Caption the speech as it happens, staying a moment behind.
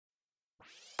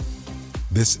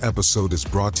This episode is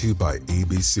brought to you by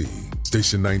ABC.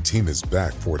 Station 19 is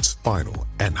back for its final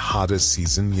and hottest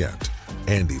season yet.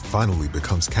 Andy finally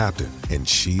becomes captain, and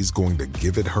she's going to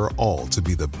give it her all to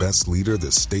be the best leader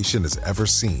the station has ever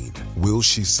seen. Will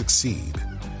she succeed?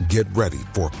 Get ready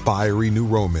for fiery new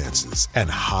romances and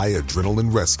high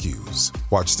adrenaline rescues.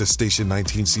 Watch the Station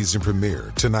 19 season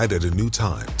premiere tonight at a new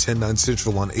time, 10/9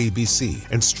 Central on ABC,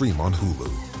 and stream on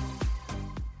Hulu.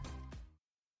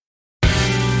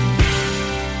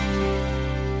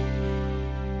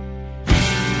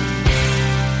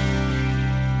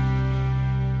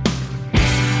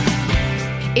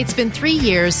 It's been 3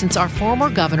 years since our former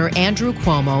governor, Andrew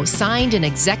Cuomo, signed an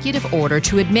executive order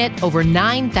to admit over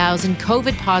 9,000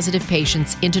 COVID-positive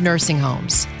patients into nursing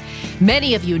homes.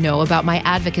 Many of you know about my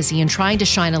advocacy in trying to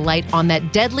shine a light on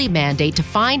that deadly mandate to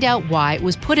find out why it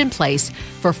was put in place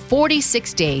for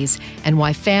 46 days and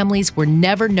why families were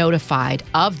never notified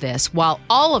of this while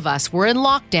all of us were in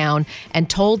lockdown and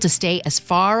told to stay as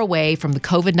far away from the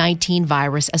COVID-19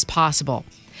 virus as possible.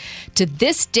 To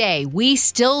this day, we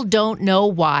still don't know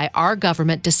why our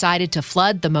government decided to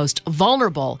flood the most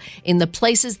vulnerable in the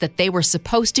places that they were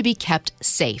supposed to be kept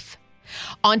safe.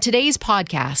 On today's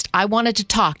podcast, I wanted to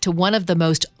talk to one of the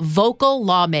most vocal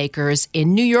lawmakers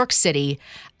in New York City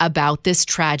about this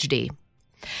tragedy.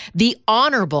 The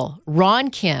Honorable Ron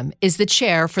Kim is the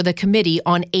chair for the Committee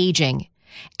on Aging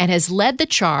and has led the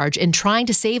charge in trying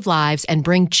to save lives and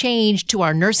bring change to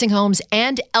our nursing homes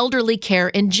and elderly care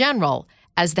in general,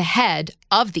 as the head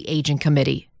of the Aging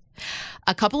Committee.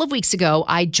 A couple of weeks ago,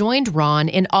 I joined Ron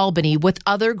in Albany with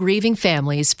other grieving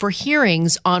families for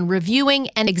hearings on reviewing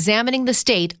and examining the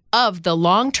state of the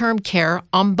Long-Term Care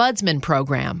Ombudsman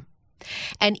Program.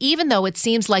 And even though it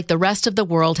seems like the rest of the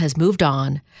world has moved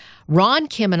on, Ron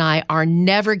Kim and I are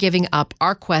never giving up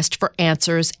our quest for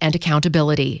answers and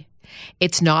accountability.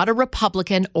 It's not a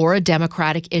Republican or a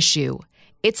Democratic issue.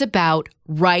 It's about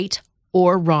right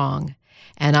or wrong.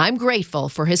 And I'm grateful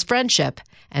for his friendship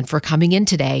and for coming in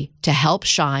today to help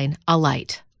shine a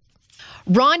light.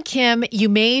 Ron Kim, you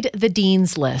made the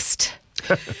dean's list.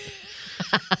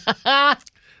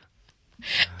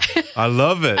 I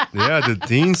love it. Yeah, the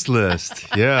dean's list.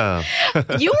 Yeah.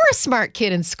 You were a smart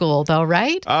kid in school, though,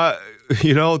 right?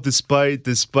 Despite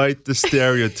the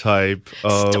stereotype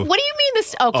of... What do you mean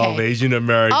this? Okay. Of Asian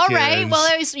Americans. All right.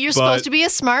 Well, you're supposed to be a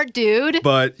smart dude.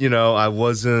 But, I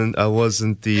wasn't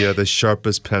the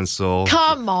sharpest pencil.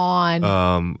 Come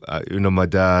on. My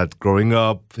dad, growing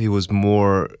up, he was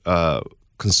more...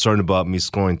 concerned about me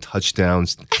scoring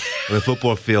touchdowns on the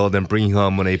football field and bringing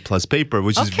home an A+ paper,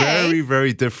 which is very,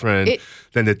 very different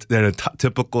than a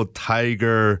typical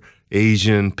tiger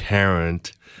Asian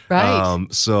parent. Right.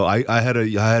 So I had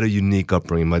a unique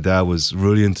upbringing. My dad was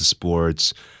really into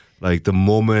sports. Like the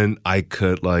moment I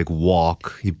could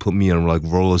walk, he put me on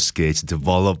roller skates,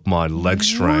 developed my leg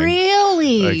strength.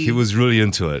 Really? Like he was really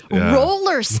into it. Yeah.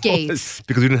 Roller skates.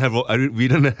 Because we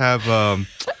didn't have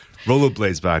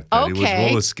rollerblades back then. It was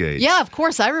roller skates. Yeah, of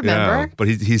course, I remember. Yeah, but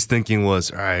his thinking was,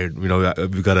 all right, we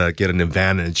got to get an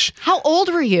advantage. How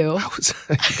old were you? I was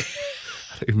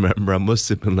I remember, I must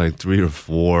have been 3 or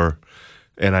 4.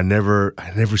 And I never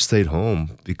stayed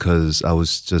home because I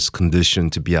was just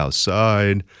conditioned to be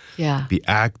outside, be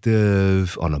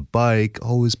active, on a bike,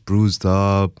 always bruised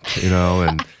up,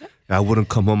 and I wouldn't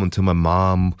come home until my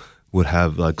mom would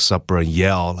have supper and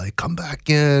yell come back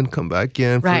in.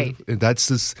 Right.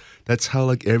 That's how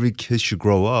every kid should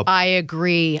grow up. I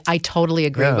agree. I totally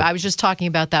agree. Yeah. I was just talking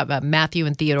about Matthew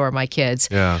and Theodore, my kids.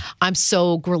 Yeah. I'm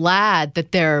so glad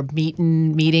that they're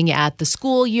meeting at the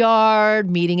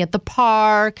schoolyard, meeting at the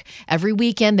park. Every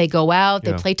weekend they go out,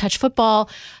 they play touch football.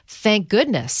 Thank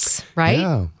goodness,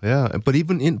 right? Yeah. But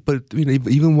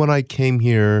even when I came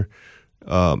here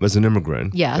as an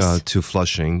immigrant to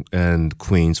Flushing and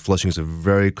Queens. Flushing is a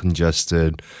very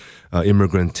congested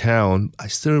immigrant town. I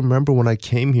still remember when I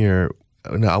came here,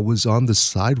 I was on the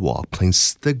sidewalk playing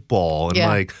stickball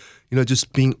and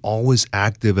just being always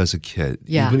active as a kid.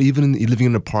 Yeah. Even living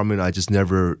in an apartment, I just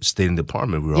never stayed in the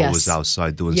apartment. We were always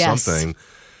outside doing something.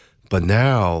 But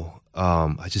now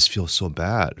I just feel so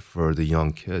bad for the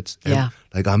young kids. And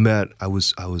I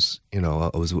was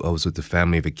with the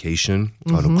family vacation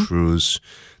on a cruise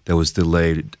that was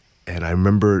delayed, and I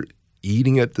remember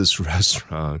eating at this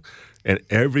restaurant, and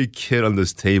every kid on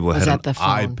this table had an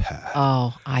iPad.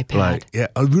 Oh, iPad.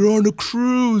 We're on a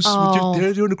cruise.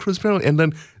 They're on a cruise family,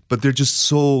 but they're just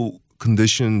so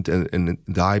conditioned, and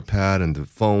the iPad and the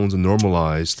phones are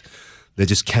normalized. They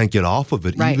just can't get off of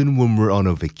it, even when we're on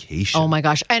a vacation. Oh my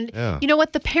gosh. And you know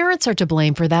what? The parents are to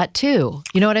blame for that too.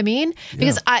 You know what I mean?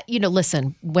 Because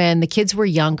listen, when the kids were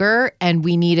younger and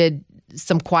we needed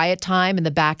some quiet time in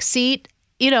the back seat.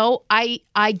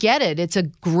 I get it. It's a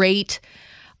great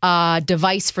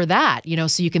device for that,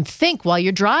 so you can think while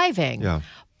you're driving. Yeah.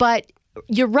 But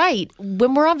you're right.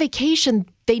 When we're on vacation,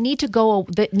 that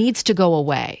needs to go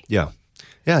away. Yeah.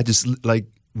 Yeah, just like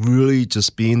really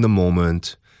just be in the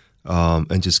moment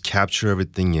and just capture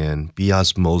everything in, be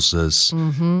osmosis.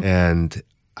 And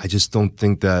I just don't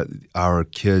think that our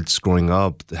kids growing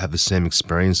up have the same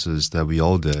experiences that we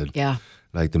all did. Yeah.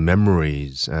 Like the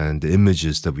memories and the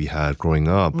images that we had growing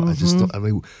up. And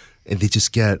they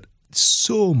just get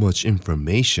so much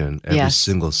information every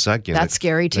single second. That's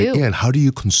scary too. And how do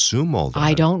you consume all that?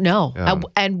 I don't know. Yeah.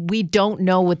 And we don't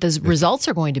know what the results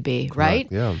are going to be, right?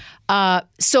 Yeah.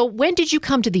 So when did you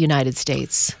come to the United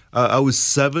States? I was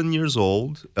 7 years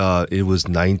old. It was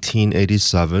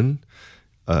 1987.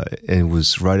 And it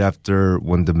was right after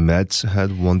when the Mets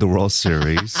had won the World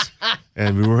Series.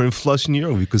 And we were in Flushing, New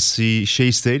York. We could see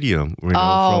Shea Stadium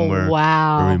from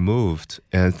where we moved.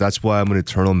 And that's why I'm an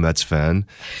eternal Mets fan.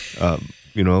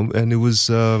 And it was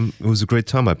a great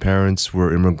time. My parents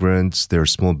were immigrants. They were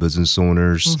small business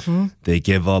owners. They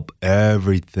gave up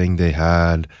everything they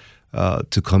had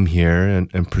to come here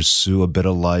and pursue a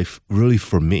better life, really,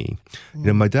 for me.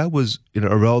 My dad was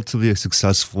a relatively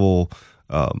successful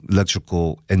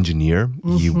electrical engineer.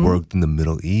 He worked in the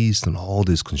Middle East on all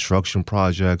these construction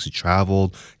projects. He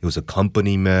traveled. He was a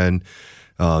company man.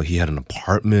 He had an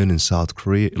apartment in South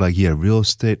Korea. Like, he had real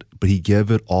estate, but he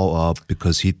gave it all up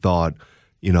because he thought,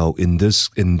 in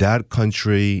that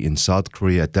country, in South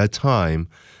Korea at that time,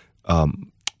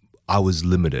 I was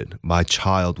limited. My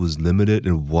child was limited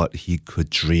in what he could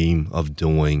dream of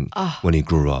doing when he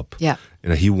grew up. Yeah.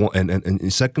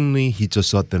 And secondly, he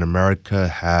just thought that America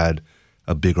had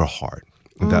a bigger heart.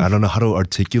 I don't know how to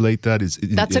articulate that.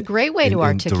 That's a great way to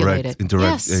articulate it. In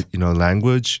direct,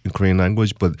 language, in Korean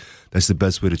language, but that's the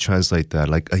best way to translate that.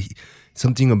 Like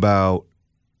something about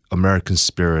American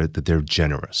spirit, that they're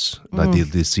generous. Like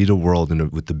they see the world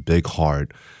with a big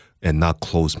heart and not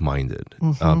closed-minded.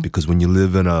 Because when you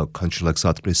live in a country like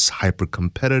South Korea, it's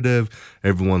hyper-competitive.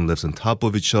 Everyone lives on top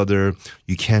of each other.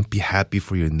 You can't be happy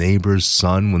for your neighbor's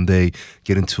son when they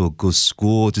get into a good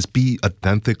school. Just be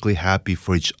authentically happy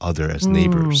for each other as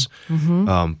neighbors.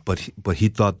 But he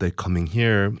thought that coming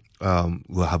here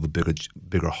will have a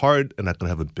bigger heart, and I'm going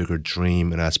to have a bigger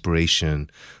dream and aspiration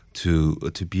to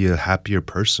be a happier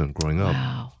person growing up.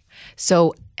 Wow.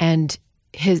 So, and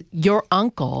your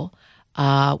uncle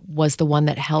was the one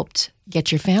that helped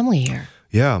get your family here.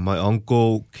 Yeah, my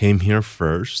uncle came here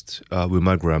first with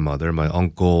my grandmother. My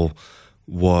uncle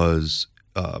was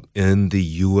in the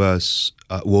U.S.,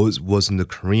 was in the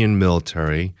Korean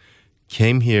military,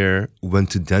 came here,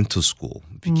 went to dental school,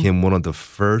 became one of the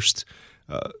first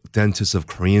dentists of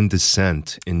Korean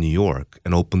descent in New York,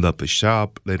 and opened up a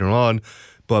shop later on.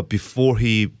 But before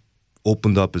he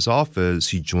opened up his office,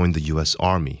 he joined the U.S.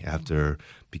 Army after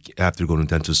going to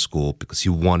dental school because he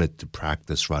wanted to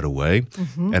practice right away.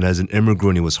 And as an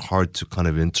immigrant, it was hard to kind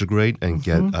of integrate and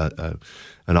get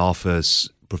an office,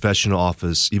 professional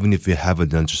office, even if you have a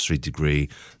dentistry degree.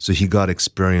 So he got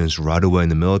experience right away in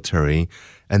the military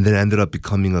and then ended up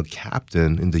becoming a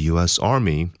captain in the U.S.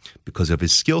 Army because of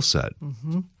his skill set.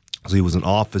 So he was an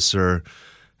officer,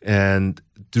 and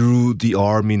through the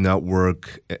Army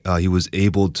network, he was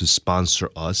able to sponsor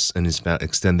us and his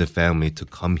extended family to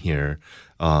come here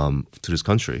to this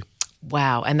country.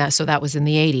 Wow. And that was in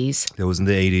the 80s. That was in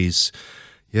the 80s.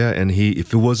 Yeah, and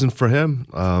if it wasn't for him,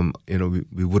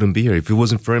 we wouldn't be here. If it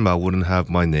wasn't for him, I wouldn't have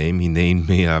my name. He named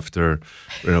me after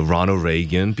Ronald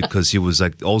Reagan because he was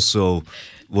like also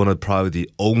one of probably the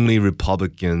only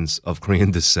Republicans of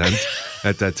Korean descent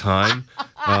at that time.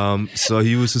 So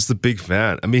he was just a big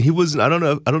fan. I mean, he wasn't. I don't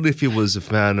know if he was a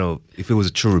fan of, if he was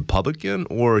a true Republican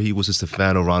or he was just a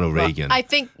fan of Ronald Reagan. I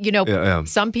think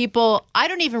some people. I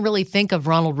don't even really think of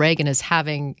Ronald Reagan as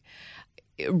having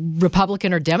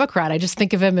Republican or Democrat. I just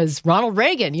think of him as Ronald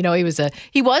Reagan. He was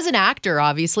an actor,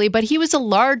 obviously, but he was a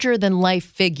larger than life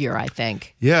figure, I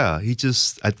think. Yeah,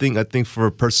 I think for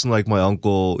a person like my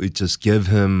uncle, it just gave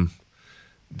him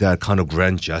that kind of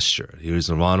grand gesture. He was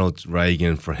a Ronald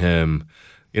Reagan for him.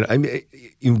 I mean,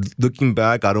 looking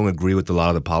back, I don't agree with a lot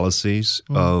of the policies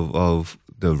of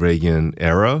the Reagan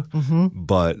era,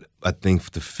 but I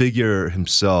think the figure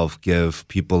himself gave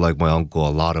people like my uncle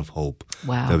a lot of hope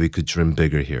that we could dream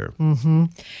bigger here.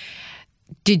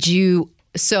 Did you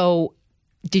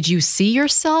see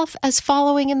yourself as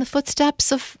following in the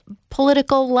footsteps of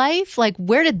political life? Like,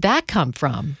 where did that come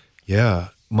from? Yeah,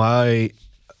 my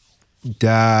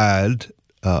dad,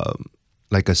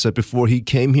 like I said before, he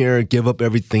came here, gave up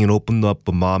everything and opened up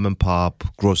a mom and pop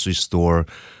grocery store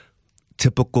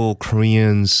typical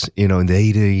Koreans, in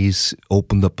the 80s,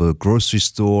 opened up a grocery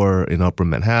store in Upper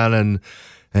Manhattan.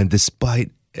 And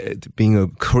despite being a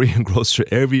Korean grocer,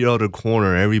 every other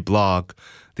corner, every block,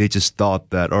 they just thought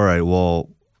that, all right, well,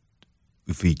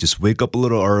 if we just wake up a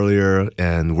little earlier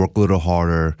and work a little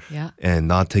harder and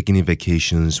not take any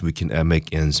vacations, we can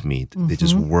make ends meet. They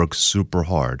just work super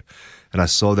hard. And I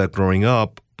saw that growing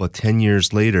up, but 10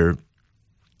 years later,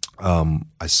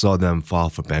 I saw them file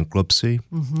for bankruptcy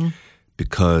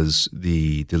because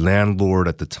the landlord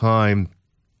at the time,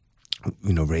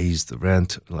 raised the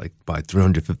rent like by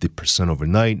 350%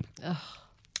 overnight. Ugh.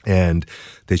 And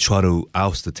they try to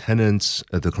oust the tenants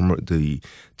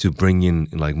to bring in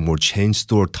like more chain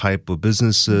store type of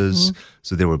businesses.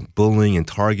 So they were bullying and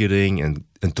targeting and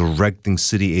directing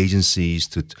city agencies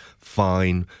to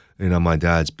find my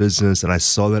dad's business. And I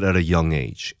saw that at a young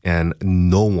age. And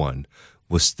no one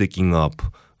was sticking up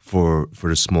for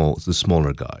the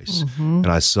smaller guys. And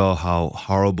I saw how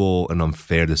horrible and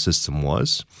unfair the system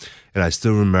was. And I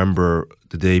still remember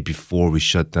the day before we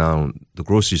shut down the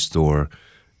grocery store,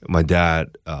 my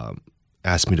dad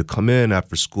asked me to come in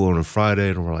after school on a Friday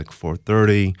at around like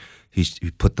 4:30. He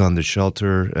put down the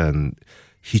shelter and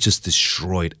he just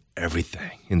destroyed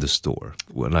everything in the store.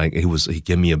 He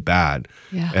gave me a bat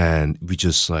and we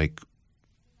just like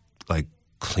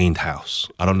cleaned house.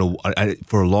 I don't know.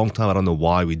 For a long time, I don't know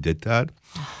why we did that,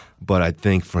 but I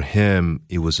think for him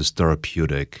it was just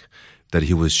therapeutic that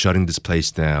he was shutting this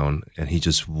place down and he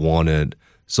just wanted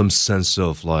some sense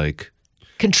of like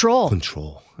control.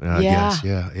 I guess,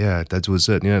 that was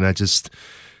it. And I just,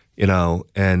 and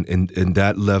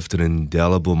that left an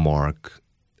indelible mark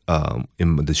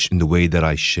in the way that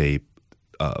I shape,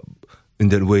 in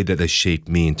the way that they shaped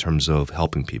me in terms of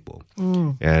helping people.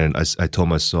 And I told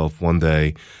myself one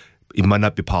day, it might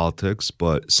not be politics,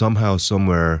 but somehow,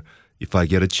 somewhere, if I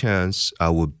get a chance, I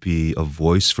would be a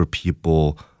voice for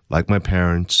people like my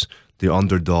parents, the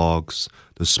underdogs,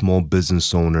 the small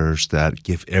business owners that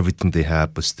give everything they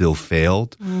have but still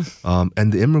failed,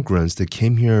 and the immigrants that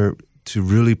came here to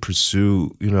really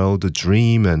pursue, the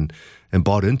dream and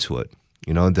bought into it.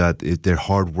 That their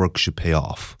hard work should pay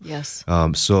off. Yes.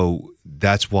 So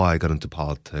that's why I got into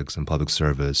politics and public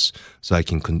service, so I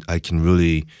can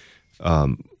really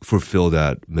fulfill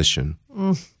that mission.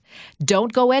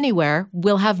 Don't go anywhere.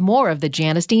 We'll have more of the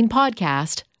Janice Dean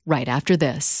podcast right after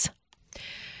this.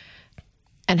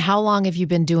 And how long have you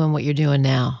been doing what you're doing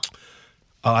now?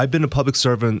 I've been a public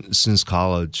servant since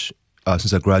college,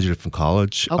 since I graduated from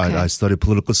college. Okay. I studied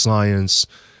political science,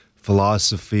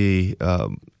 philosophy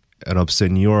at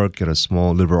upstate New York at a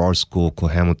small liberal arts school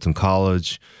called Hamilton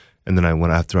College. And then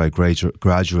after I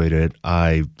graduated,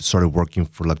 I started working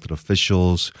for elected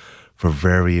officials, for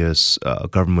various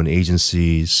government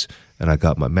agencies, and I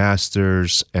got my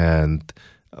master's. And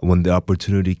when the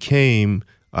opportunity came,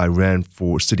 I ran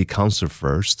for city council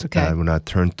first when I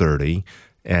turned 30,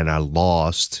 and I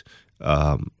lost.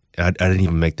 I didn't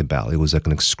even make the ballot. It was like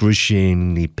an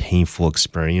excruciatingly painful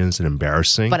experience and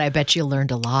embarrassing. But I bet you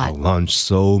learned a lot. I learned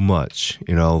so much,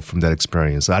 from that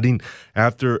experience. I didn't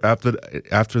after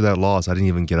that loss, I didn't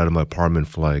even get out of my apartment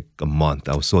for like a month.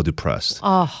 I was so depressed.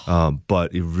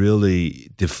 But it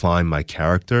really defined my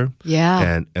character.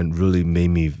 Yeah. And really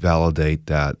made me validate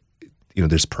that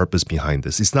there's purpose behind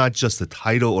this. It's not just the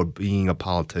title or being a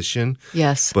politician.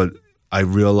 Yes. But I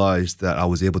realized that I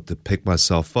was able to pick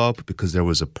myself up because there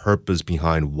was a purpose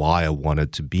behind why I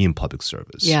wanted to be in public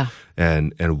service. Yeah.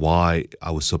 And why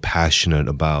I was so passionate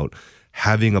about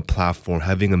having a platform,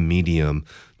 having a medium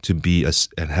to be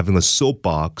and having a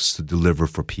soapbox to deliver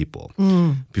for people.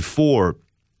 Before,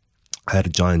 I had a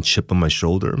giant chip on my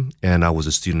shoulder, and I was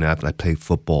a student athlete. I played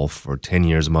football for 10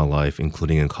 years of my life,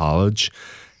 including in college.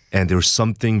 And there was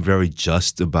something very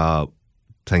just about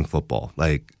playing football.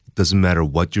 Like, doesn't matter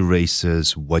what your race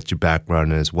is, what your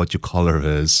background is, what your color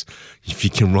is. If you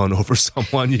can run over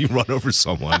someone, you run over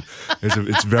someone.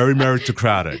 It's very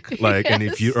meritocratic. And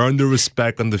if you earn the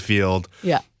respect on the field,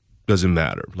 doesn't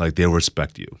matter. Like, they'll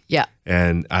respect you. Yeah.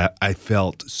 And I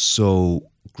felt so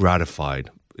gratified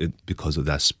because of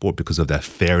that sport, because of that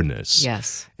fairness.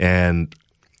 Yes. And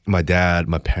my dad,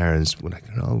 my parents, when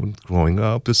growing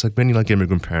up, just like many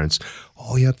immigrant parents,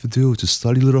 all you have to do is just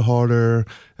study a little harder,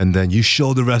 and then you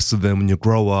show the rest of them when you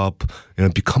grow up,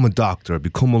 become a doctor,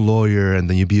 become a lawyer, and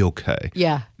then you'll be okay.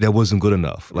 Yeah. That wasn't good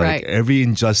enough. Right. Every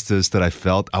injustice that I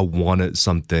felt, I wanted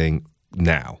something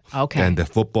now. Okay. And the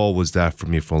football was that for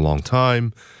me for a long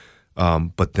time.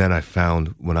 But then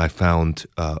when I found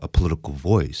a political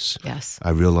voice, yes, I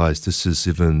realized this is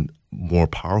even more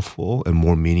powerful and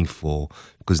more meaningful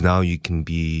because now you can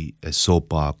be a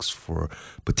soapbox for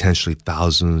potentially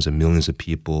thousands and millions of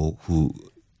people who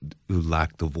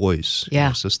lack the voice in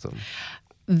our system.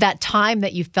 That time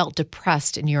that you felt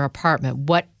depressed in your apartment,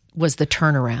 what was the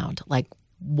turnaround? Like,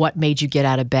 what made you get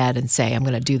out of bed and say, I'm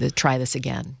going to try this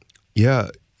again? Yeah,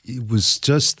 it was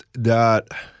just that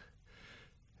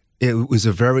it was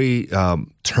a very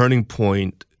turning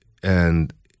point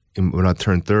and when I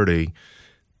turned 30,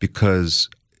 because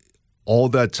all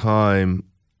that time,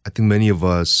 I think many of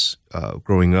us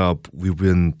growing up, we've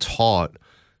been taught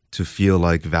to feel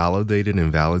like validated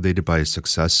and validated by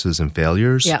successes and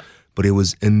failures. Yeah. But it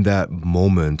was in that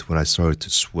moment when I started to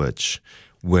switch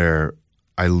where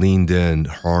I leaned in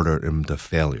harder in the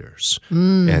failures.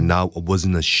 And now I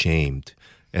wasn't ashamed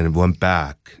and went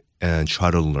back and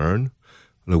tried to learn.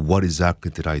 Like, what exactly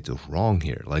did I do wrong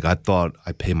here? Like, I thought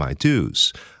I pay my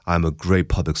dues. I'm a great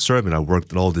public servant. I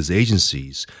worked at all these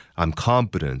agencies. I'm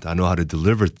competent. I know how to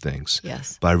deliver things.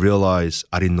 Yes. But I realized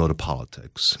I didn't know the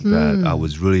politics, that I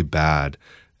was really bad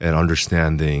at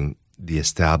understanding the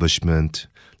establishment,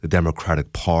 the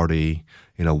Democratic Party,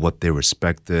 what they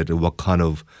respected, and what kind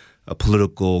of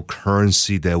political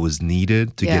currency that was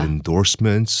needed to get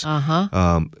endorsements.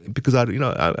 Because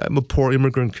I'm a poor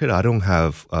immigrant kid. I don't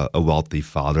have a wealthy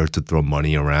father to throw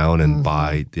money around and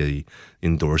buy the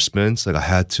endorsements. Like, I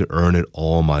had to earn it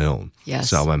all on my own. Yes.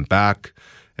 So I went back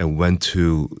and went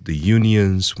to the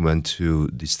unions, went to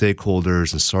the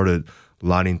stakeholders, and started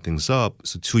lining things up.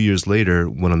 So 2 years later,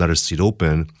 when another seat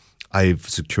opened, I've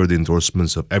secured the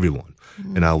endorsements of everyone.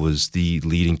 And I was the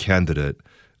leading candidate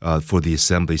for the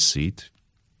assembly seat.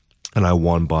 And I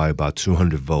won by about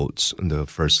 200 votes in the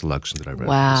first election that I ran for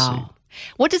the seat.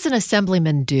 What does an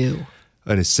assemblyman do?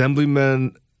 An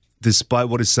assemblyman, despite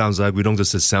what it sounds like, we don't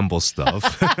just assemble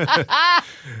stuff.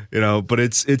 But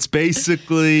it's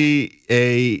basically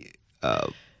a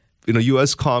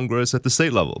U.S. Congress at the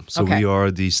state level. So we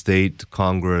are the state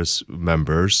Congress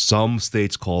members. Some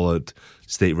states call it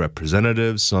state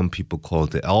representatives. Some people call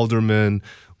it the aldermen.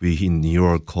 We in New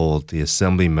York call it the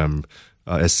assembly members.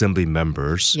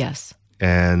 Yes.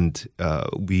 And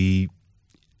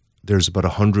there's about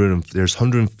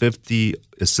 150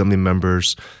 assembly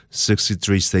members,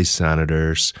 63 state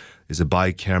senators. It's a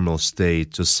bicameral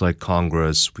state, just like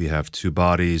Congress. We have two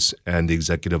bodies and the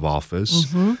executive office.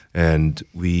 And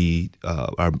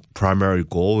our primary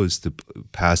goal is to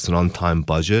pass an on-time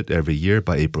budget every year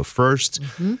by April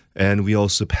 1st. And we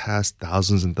also pass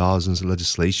thousands and thousands of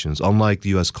legislations. Unlike the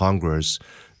U.S. Congress,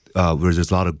 where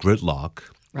there's a lot of gridlock,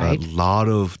 a lot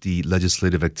of the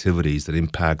legislative activities that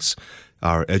impacts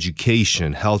our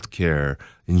education, healthcare,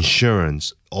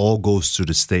 insurance, all goes to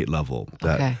the state level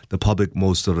that the public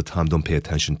most of the time don't pay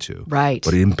attention to. Right.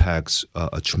 But it impacts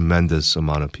a tremendous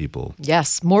amount of people.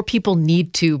 Yes. More people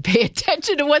need to pay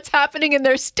attention to what's happening in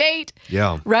their state.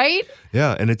 Yeah. Right?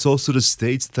 Yeah. And it's also the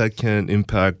states that can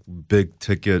impact big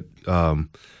ticket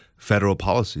federal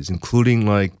policies, including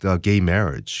like gay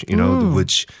marriage,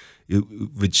 which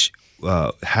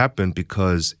happened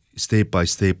because state by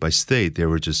state, they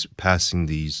were just passing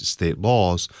these state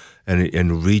laws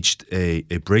and reached a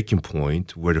breaking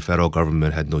point where the federal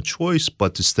government had no choice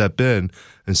but to step in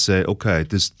and say, okay,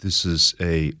 this is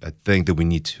a thing that we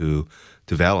need to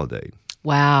validate.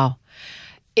 Wow.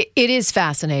 It is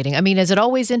fascinating. I mean, has it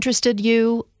always interested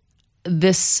you,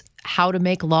 how to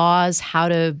make laws, how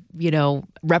to,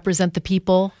 represent the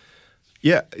people?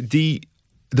 Yeah, the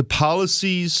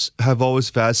policies have always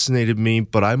fascinated me,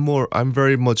 but I'm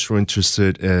very much more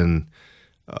interested in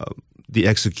the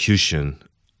execution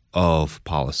of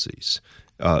policies,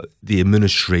 the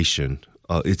administration.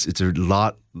 It's a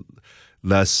lot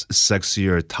less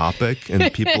sexier topic,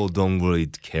 and people don't really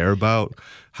care about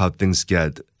how things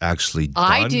get actually done.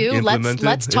 I do. Implemented.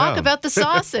 Let's talk about the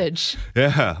sausage.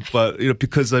 Yeah, but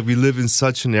because we live in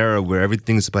such an era where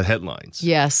everything's about headlines.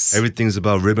 Yes. Everything's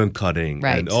about ribbon cutting.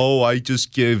 Right. And I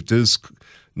just gave this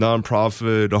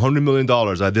nonprofit $100 million.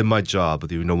 I did my job.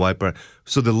 But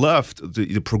so the left,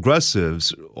 the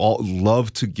progressives, all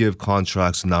love to give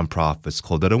contracts to nonprofits.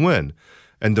 Call that a win.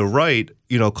 And the right,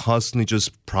 constantly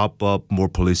just prop up more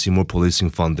policing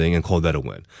funding and call that a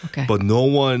win. Okay. But no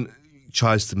one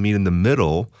tries to meet in the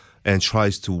middle and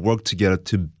tries to work together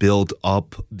to build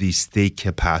up the state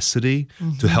capacity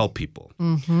to help people.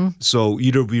 So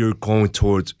either we are going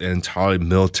towards an entirely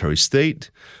military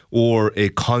state or a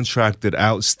contracted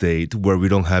out state where we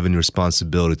don't have any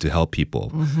responsibility to help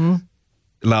people.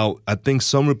 Now, I think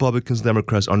some Republicans and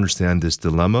Democrats understand this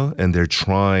dilemma, and they're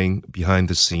trying behind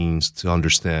the scenes to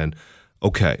understand,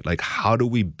 okay, like how do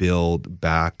we build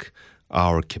back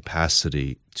our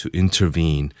capacity to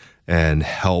intervene and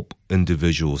help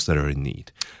individuals that are in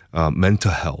need.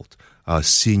 Mental health,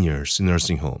 seniors in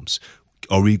nursing homes.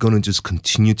 Are we going to just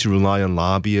continue to rely on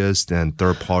lobbyists and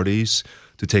third parties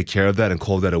to take care of that and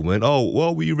call that a win? Oh,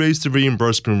 well, we raised the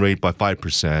reimbursement rate by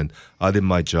 5%. I did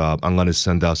my job. I'm going to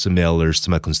send out some mailers to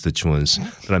my constituents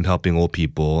that I'm helping old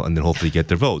people and then hopefully get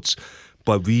their votes.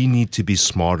 But we need to be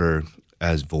smarter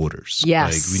as voters.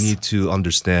 Yes. Like, we need to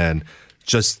understand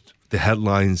just the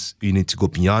headlines. We need to go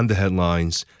beyond the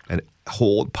headlines and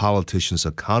hold politicians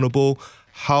accountable.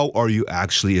 How are you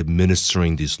actually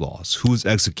administering these laws? Who's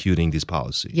executing these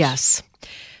policies? Yes.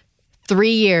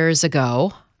 3 years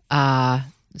ago,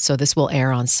 so this will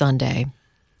air on Sunday.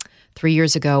 3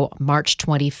 years ago, March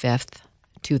 25th,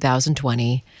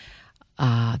 2020,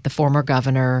 the former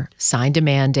governor signed a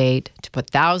mandate to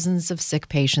put thousands of sick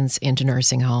patients into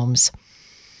nursing homes.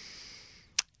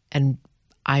 And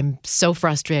I'm so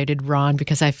frustrated, Ron,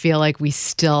 because I feel like we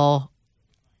still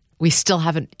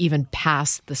haven't even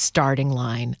passed the starting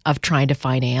line of trying to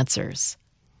find answers.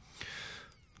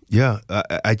 Yeah,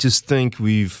 I just think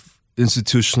we've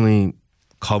institutionally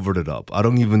covered it up. I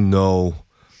don't even know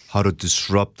how to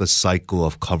disrupt the cycle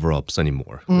of cover-ups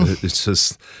anymore. It's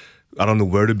just, I don't know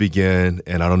where to begin,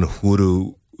 and I don't know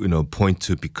who to point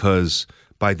to, because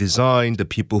by design, the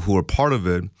people who are part of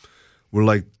it were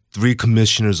like 3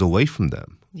 commissioners away from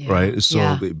them, right?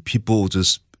 So people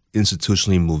just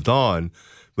institutionally moved on.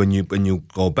 When you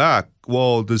go back,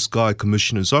 well, this guy,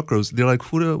 Commissioner Zucker, they're like,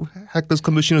 who the heck is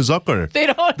Commissioner Zucker?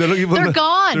 They're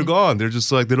gone. They're gone. They're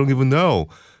just like, they don't even know.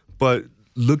 But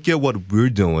look at what we're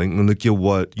doing and look at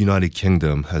what United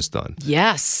Kingdom has done.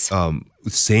 Yes.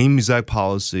 Same exact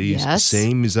policies,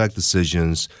 same exact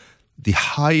decisions. The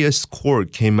highest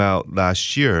court came out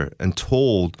last year and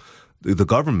told the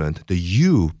government that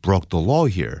you broke the law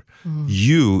here.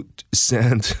 You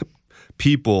sent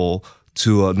people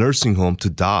to a nursing home to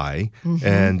die,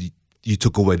 and you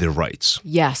took away their rights.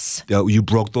 Yes. You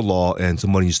broke the law, and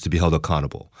somebody needs to be held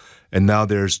accountable. And now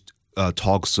there's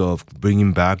talks of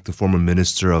bringing back the former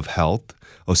Minister of Health,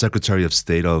 or Secretary of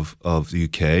State of the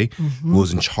UK, who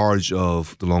was in charge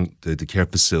of the care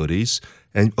facilities,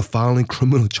 and filing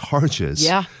criminal charges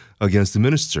against the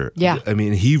minister. Yeah. I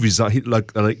mean, he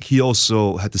resigned. He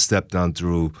also had to step down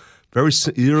through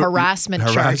harassment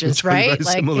charges, right?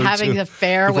 Like having an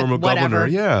affair with whatever.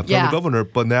 Former governor.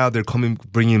 But now they're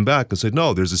bringing him back and say,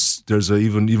 no, there's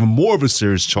even more of a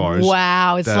serious charge.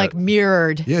 Wow, it's like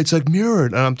mirrored. Yeah, it's like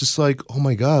mirrored, and I'm just like, oh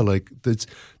my god, like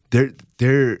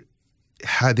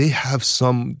they have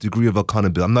some degree of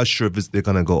accountability. I'm not sure if they're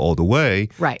going to go all the way,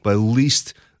 right? But at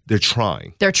least they're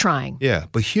trying. They're trying. Yeah,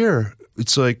 but here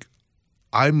it's like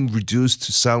I'm reduced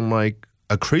to sound like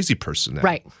a crazy person now.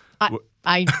 Right.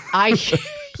 I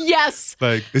yes.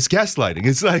 Like, it's gaslighting.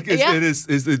 It's like it is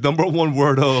the number one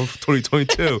word of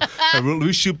 2022.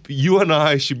 And you and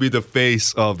I should be the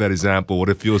face of that example. What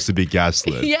it feels to be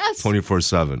gaslit. Yes.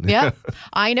 24/7. Yeah,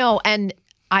 I know, and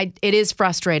it is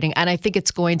frustrating, and I think it's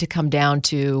going to come down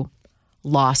to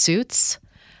lawsuits.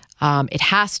 It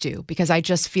has to, because I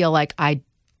just feel like I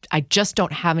just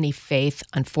don't have any faith,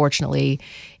 unfortunately,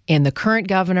 in the current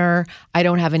governor. I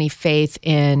don't have any faith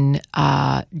in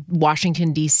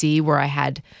Washington, D.C., where I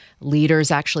had leaders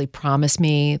actually promise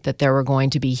me that there were going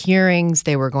to be hearings.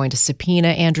 They were going to subpoena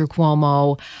Andrew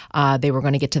Cuomo. They were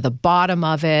going to get to the bottom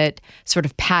of it, sort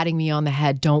of patting me on the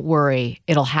head. Don't worry,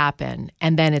 it'll happen.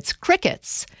 And then it's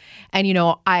crickets. And,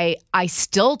 I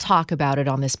still talk about it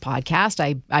on this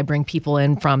podcast. I bring people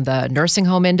in from the nursing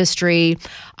home industry.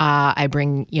 I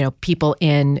bring, people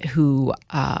in who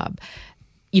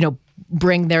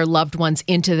bring their loved ones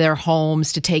into their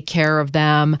homes to take care of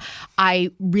them. I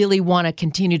really want to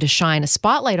continue to shine a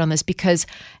spotlight on this, because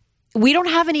we don't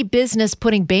have any business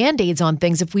putting Band-Aids on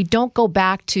things if we don't go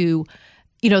back to,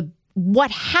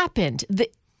 what happened,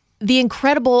 the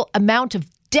incredible amount of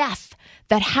death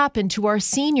that happened to our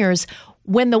seniors,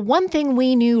 when the one thing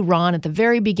we knew, Ron, at the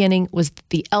very beginning was that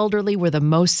the elderly were the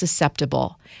most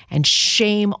susceptible, and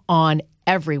shame on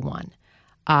everyone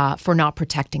for not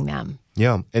protecting them.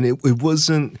 Yeah, and it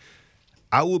wasn't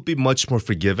 – I would be much more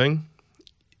forgiving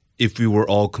if we were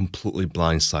all completely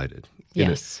blindsided.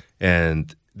 Yes.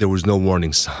 And there was no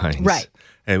warning signs. Right.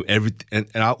 And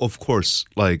of course,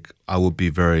 like, I would be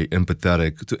very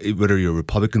empathetic to whether you're a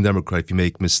Republican, Democrat, if you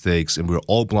make mistakes and we're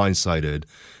all blindsided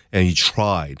and you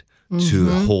tried to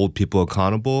hold people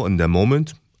accountable in that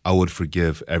moment, I would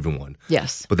forgive everyone.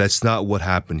 Yes. But that's not what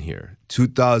happened here.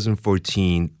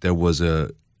 2014, there was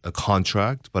a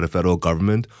contract by the federal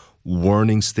government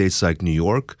warning states like New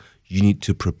York, you need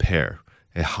to prepare.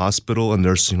 a hospital and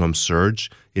nursing home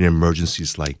surge in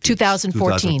emergencies like this.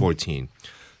 2014.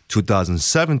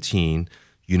 2017,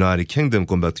 United Kingdom,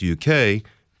 going back to UK,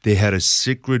 they had a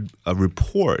secret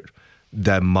report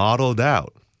that modeled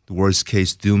out the worst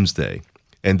case doomsday.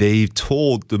 And they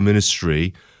told the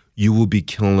ministry, you will be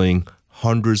killing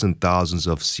hundreds and thousands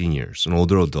of seniors and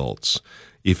older adults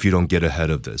if you don't get ahead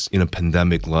of this in a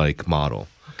pandemic-like model.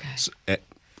 Okay.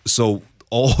 So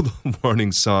all the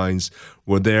warning signs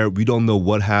were there. We don't know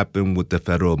what happened with the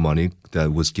federal money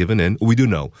that was given in. We do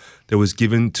know that was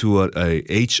given to a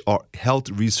HR Health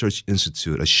Research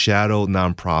Institute, a shadow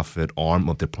nonprofit arm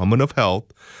of the Department of Health,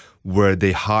 where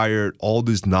they hired all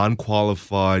these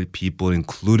non-qualified people,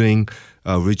 including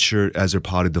Richard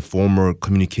Azerpati, the former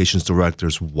communications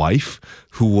director's wife,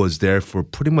 who was there for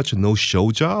pretty much a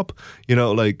no-show job.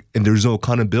 And there's no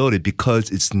accountability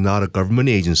because it's not a government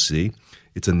agency.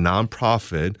 It's a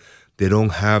nonprofit. They're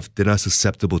not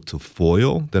susceptible to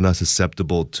FOIL. They're not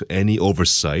susceptible to any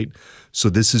oversight. So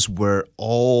this is where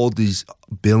all these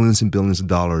billions and billions of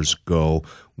dollars go,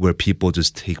 where people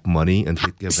just take money and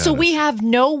take advantage. So we have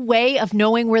no way of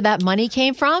knowing where that money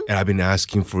came from? And I've been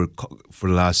asking for the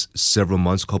last several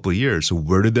months, couple of years. So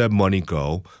where did that money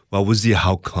go? What was the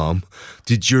outcome?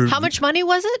 How much money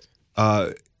was it?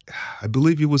 I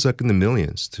believe it was like in the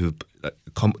millions to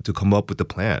come up with a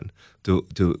plan to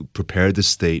prepare the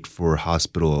state for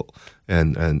hospital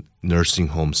and nursing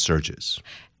home surges.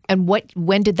 And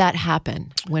when did that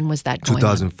happen? When was that going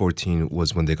 2014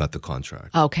 was when they got the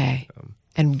contract. Okay.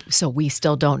 And so we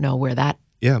still don't know where that...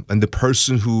 Yeah, and the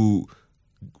person who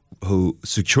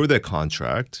secured that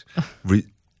contract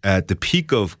at the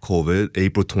peak of COVID,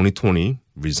 April 2020,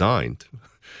 resigned.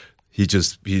 He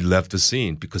left the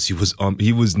scene because he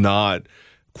was not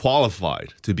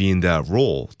qualified to be in that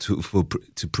role to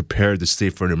prepare the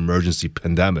state for an emergency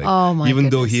pandemic. Oh my Even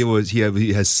goodness. though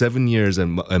he has 7 years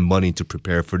and money to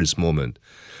prepare for this moment.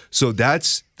 So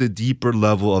that's the deeper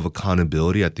level of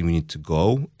accountability I think we need to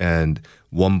go and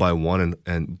one by one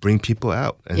and bring people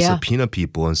out and subpoena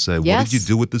people and say, what did you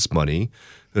do with this money?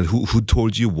 And who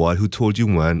told you what? Who told you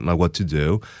when? Like what to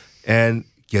do? And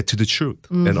get to the truth.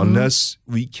 Mm-hmm. And unless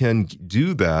we can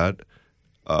do that,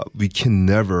 we can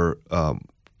never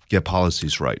get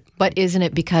policies right. But isn't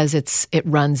it because it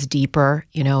runs deeper?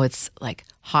 It's like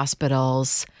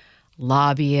hospitals,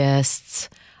 lobbyists.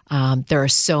 There are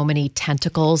so many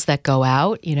tentacles that go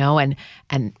out,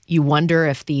 and you wonder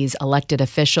if these elected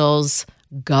officials,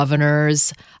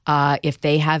 governors, if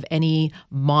they have any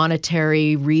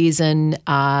monetary reason,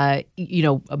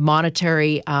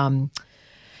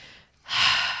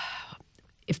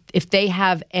 if they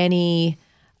have any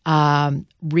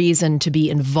reason to be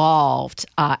involved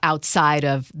outside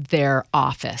of their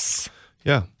office.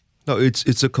 Yeah. No,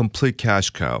 it's a complete cash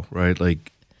cow, right?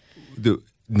 Like the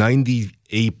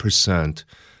 98%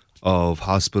 of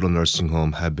hospital nursing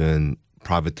home have been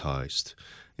privatized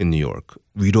in New York.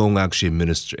 We don't actually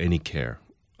administer any care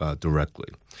directly.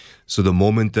 So the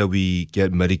moment that we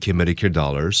get Medicaid, Medicare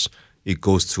dollars, it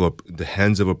goes to the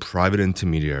hands of a private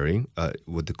intermediary,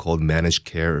 what they call managed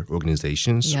care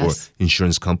organizations or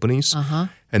insurance companies. Uh-huh.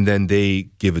 And then they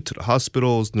give it to the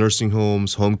hospitals, nursing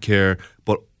homes, home care,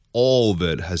 but all of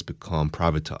it has become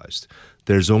privatized.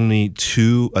 There's only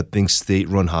 2, I think,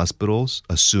 state-run hospitals,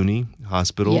 SUNY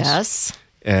hospitals. Yes.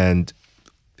 And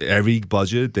every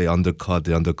budget, they undercut,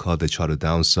 they try to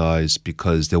downsize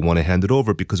because they want to hand it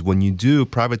over. Because when you do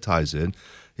privatize it,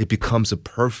 it becomes a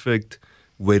perfect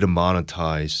way to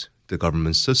monetize the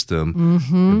government system.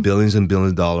 Mm-hmm. The billions and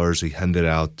billions of dollars, we hand it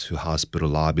out to hospital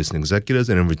lobbyists and executives.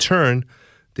 And in return,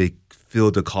 they fill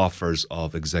the coffers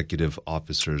of executive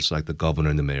officers like the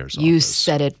governor and the mayor's office. You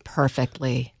said it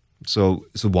perfectly. So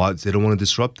why they don't want to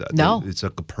disrupt that? No, it's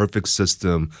like a perfect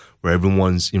system where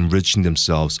everyone's enriching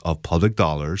themselves of public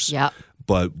dollars. Yeah,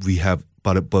 but we have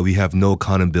no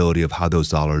accountability of how those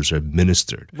dollars are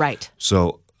administered. Right.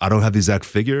 So I don't have the exact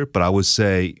figure, but I would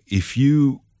say if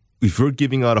we're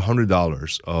giving out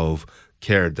 $100 of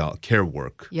care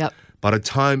work, yep. By the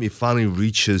time it finally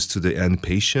reaches to the end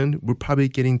patient, we're probably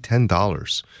getting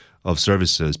 $10 of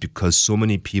services because so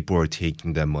many people are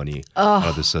taking that money out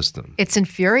of the system. It's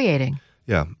infuriating.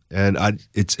 Yeah, and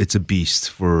it's a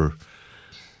beast for,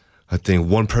 I think,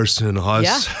 one person in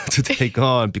us to take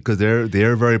on because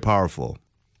they're very powerful.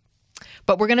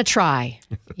 But we're going to try.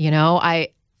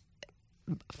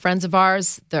 Friends of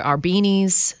ours, our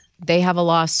beanies, they have a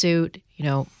lawsuit.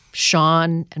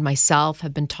 Sean and myself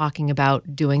have been talking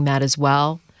about doing that as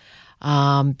well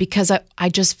because I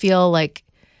just feel like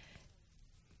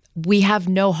we have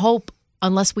no hope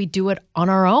unless we do it on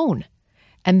our own.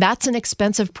 And that's an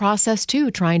expensive process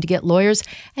too, trying to get lawyers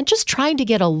and just trying to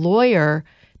get a lawyer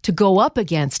to go up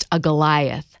against a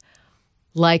Goliath,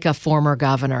 like a former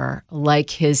governor,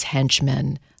 like his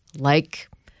henchmen, like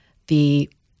the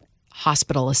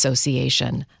hospital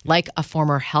association, like a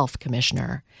former health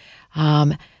commissioner.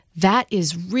 That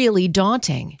is really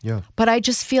daunting. Yeah. But I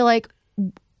just feel like,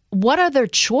 what other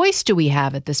choice do we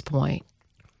have at this point?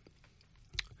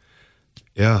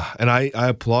 Yeah, and I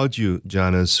applaud you,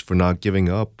 Janice, for not giving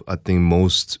up. I think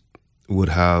most would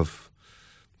have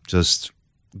just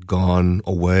gone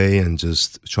away and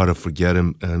just try to forget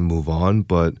him and move on.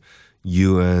 But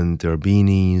you and their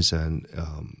beanies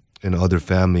and other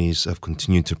families have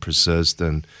continued to persist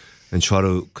and try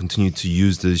to continue to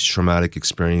use these traumatic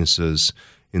experiences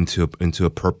into a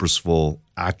purposeful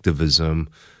activism.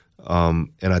 And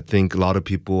I think a lot of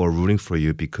people are rooting for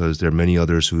you because there are many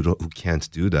others who can't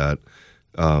do that,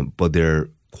 but they're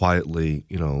quietly,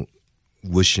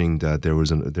 wishing that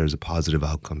there's a positive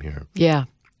outcome here. Yeah.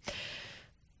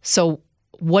 So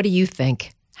what do you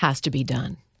think has to be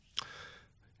done?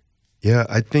 Yeah,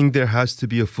 I think there has to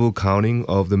be a full counting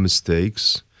of the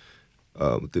mistakes,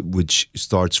 which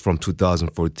starts from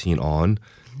 2014 on,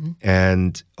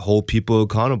 and hold people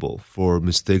accountable for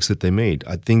mistakes that they made.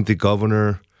 I think the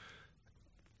governor,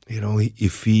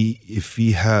 if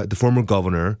he had the former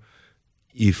governor,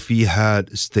 if he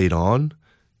had stayed on,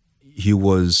 he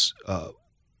was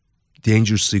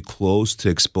dangerously close to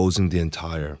exposing the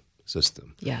entire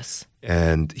system. Yes.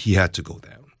 And he had to go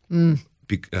down.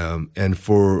 And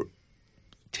for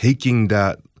taking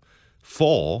that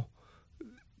fall,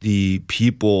 the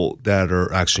people that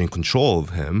are actually in control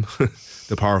of him,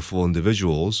 the powerful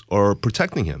individuals, are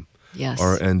protecting him. Yes.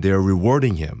 And they're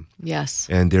rewarding him. Yes.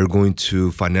 And they're going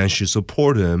to financially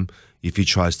support him if he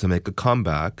tries to make a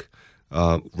comeback,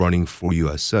 running for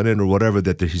U.S. Senate or whatever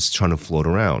that he's trying to float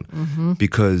around.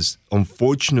 Because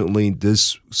unfortunately,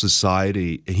 this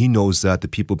society, and he knows that, the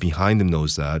people behind him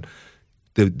knows that,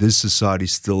 this society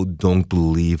still don't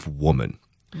believe women.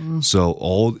 So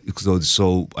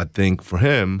I think for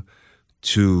him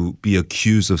to be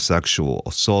accused of sexual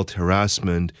assault,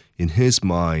 harassment, in his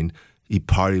mind, he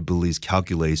probably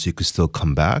calculates he could still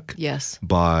come back. Yes.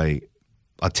 By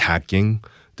attacking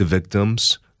the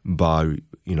victims, by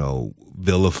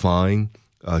vilifying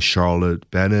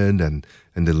Charlotte Bennett and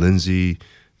the Lindsay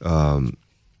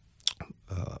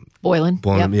Boylan,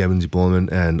 Lindsay Boylan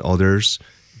and others,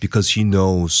 because he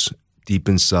knows deep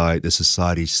inside the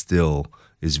society still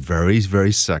is very, very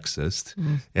sexist,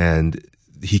 and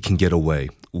he can get away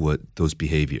with those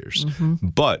behaviors.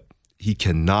 But he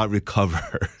cannot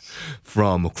recover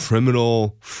from a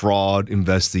criminal fraud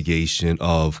investigation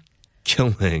of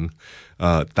killing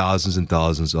thousands and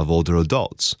thousands of older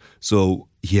adults. So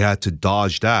he had to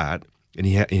dodge that, and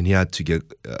he had to get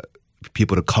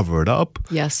people to cover it up.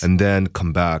 Yes. And then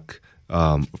come back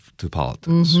to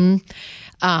politics.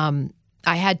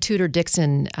 I had Tudor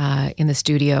Dixon in the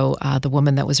studio, the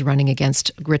woman that was running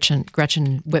against Gretchen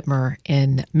Whitmer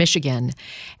in Michigan.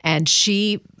 And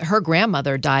her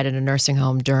grandmother died in a nursing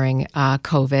home during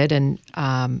COVID,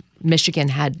 and Michigan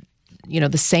had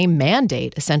the same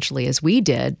mandate essentially as we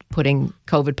did, putting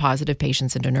COVID positive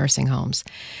patients into nursing homes.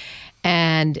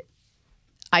 And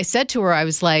I said to her, I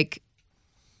was like,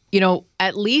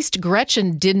 at least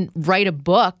Gretchen didn't write a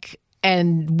book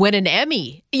and win an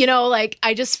Emmy.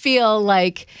 I just feel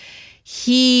like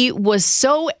he was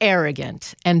so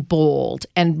arrogant and bold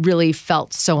and really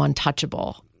felt so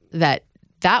untouchable that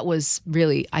was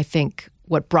really, I think,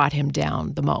 what brought him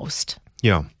down the most.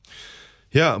 Yeah.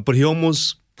 Yeah, but he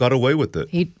almost got away with it.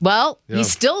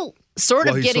 He's still sort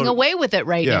of getting away with it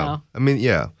right now. I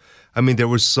mean, there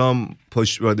was some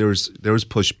push. There was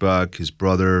pushback. His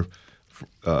brother,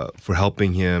 for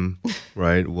helping him,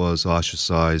 right, was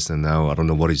ostracized, and now I don't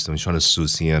know what he's doing. He's trying to sue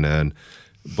CNN,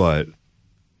 but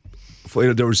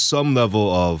there was some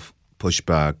level of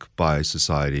pushback by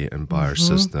society and by our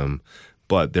system,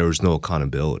 but there was no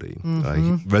accountability.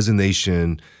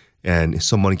 Resignation and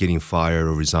someone getting fired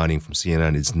or resigning from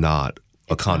CNN is not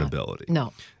accountability.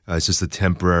 No. It's just a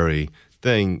temporary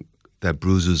thing that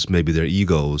bruises maybe their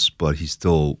egos, but he's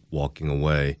still walking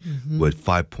away with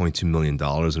 $5.2 million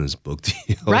in his book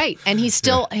deal. Right. And he's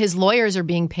still, his lawyers are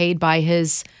being paid by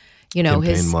his,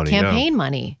 campaign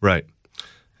money. Right.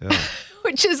 Yeah.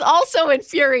 Which is also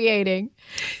infuriating.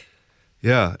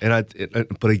 Yeah.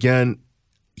 But again,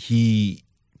 he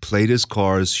played his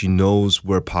cards. He knows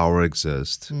where power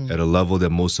exists at a level that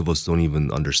most of us don't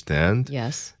even understand.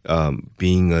 Yes.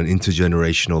 Being an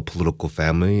intergenerational political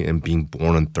family and being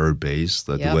born on third base,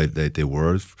 the way that they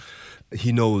were,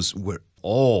 he knows where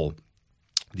all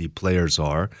the players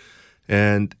are.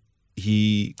 And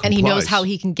he complies. And he knows how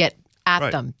he can get at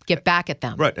Right. them, get back at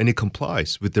them. Right, and he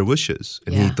complies with their wishes,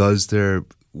 and Yeah.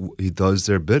 he does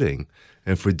their bidding.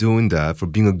 And for doing that, for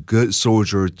being a good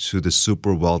soldier to the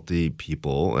super wealthy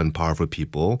people and powerful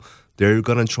people, they're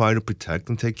going to try to protect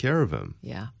and take care of him.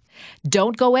 Yeah.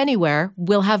 Don't go anywhere.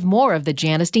 We'll have more of the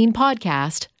Janice Dean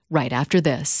podcast right after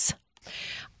this.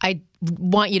 I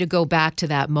want you to go back to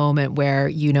that moment where,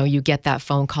 you get that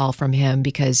phone call from him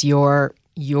because you're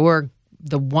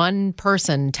the one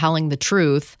person telling the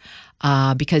truth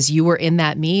because you were in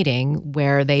that meeting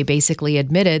where they basically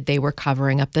admitted they were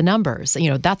covering up the numbers.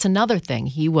 That's another thing.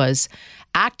 He was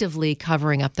actively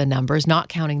covering up the numbers, not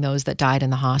counting those that died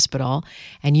in the hospital.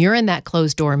 And you're in that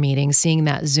closed door meeting, seeing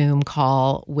that Zoom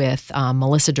call with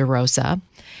Melissa DeRosa.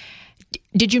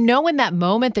 Did you know in that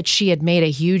moment that she had made a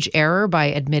huge error by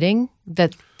admitting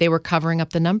that they were covering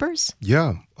up the numbers?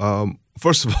 Yeah.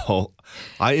 First of all,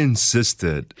 I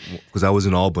insisted, because I was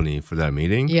in Albany for that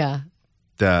meeting,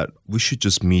 that we should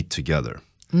just meet together.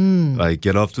 Like,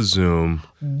 get off the Zoom.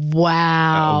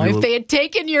 Wow. If they had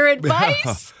taken your advice?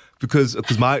 Yeah. Because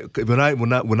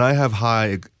when I have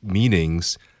high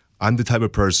meetings, I'm the type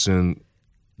of person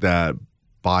that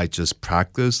by just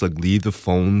practice, like leave the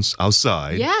phones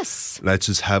outside. Yes. Let's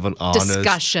just have an honest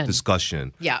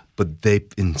discussion. Yeah. But they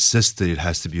insisted it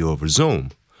has to be over Zoom.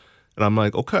 And I'm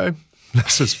like, okay,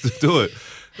 let's just do it.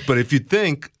 But if you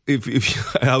think,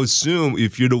 I would assume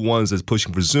if you're the ones that's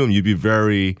pushing for Zoom, you'd be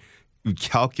very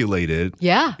calculated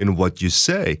in what you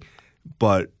say.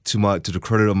 But to the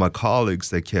credit of my colleagues,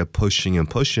 they kept pushing and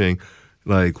pushing.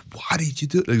 Like, why did you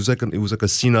do it? It was like a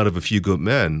scene out of A Few Good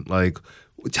Men. Like,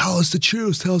 tell us the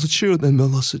truth. And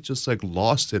Melissa just like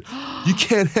lost it. You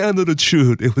can't handle the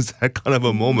truth. It was that kind of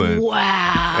a moment.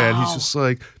 Wow. And he's just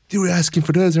like, they were asking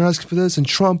for this, they're asking for this. And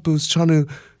Trump was trying to,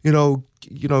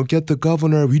 get the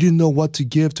governor. We didn't know what to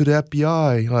give to the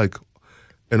FBI. Like,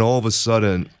 and all of a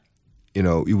sudden,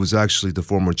 it was actually the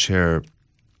former chair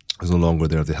who's no longer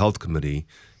there of the health committee.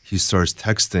 He starts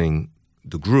texting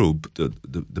the group,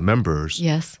 the members.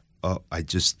 Yes. I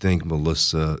just think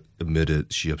Melissa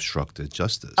admitted she obstructed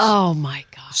justice. Oh, my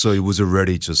gosh. So it was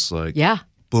already just like,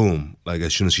 boom. Like,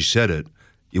 as soon as she said it,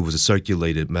 it was a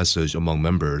circulated message among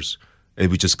members.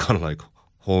 And we just kind of like,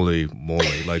 holy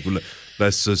moly. Like,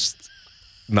 let's just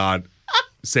not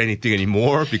say anything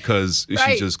anymore because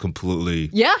she just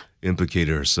completely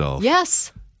implicated herself.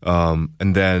 Yes.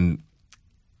 And then,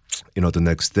 the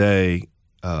next day,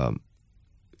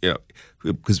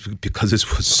 because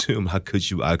this was Zoom, how could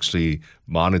you actually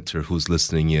monitor who's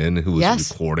listening in, who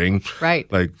is recording?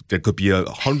 Right. Like, there could be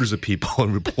hundreds of people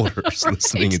and reporters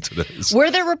listening into this. Were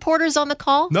there reporters on the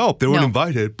call? No, they weren't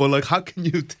invited. But like, how can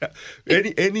you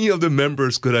any of the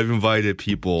members could have invited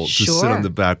people to sit on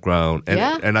the background.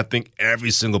 And I think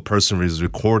every single person was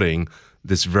recording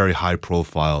this very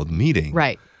high-profile meeting.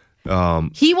 Right.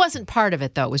 He wasn't part of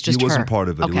it, though. It was just He wasn't her. part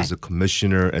of it. Okay. It was the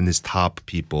commissioner and his top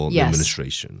people in the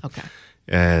administration. Okay.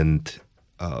 And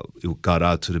it got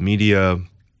out to the media,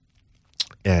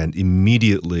 and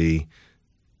immediately,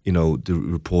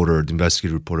 the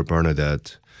investigative reporter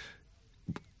Bernadette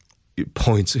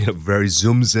points, very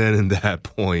zooms in that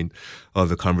point of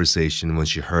the conversation when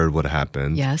she heard what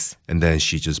happened. Yes. And then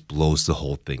she just blows the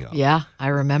whole thing up. Yeah, I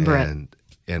remember it.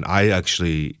 And I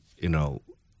actually,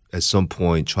 at some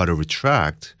point try to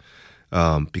retract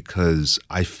because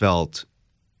I felt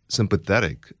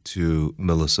sympathetic to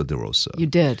Melissa DeRosa. You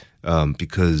did.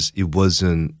 Because it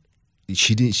wasn't,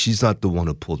 she's not the one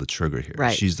who pulled the trigger here.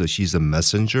 Right. She's a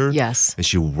messenger. Yes. And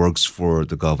she works for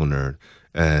the governor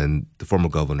and the former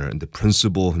governor, and the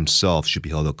principal himself should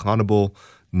be held accountable,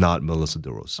 not Melissa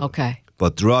DeRosa. Okay.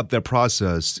 But throughout that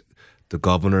process, the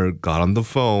governor got on the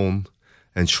phone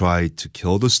and tried to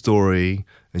kill the story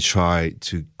and tried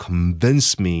to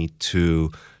convince me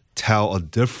to tell a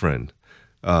different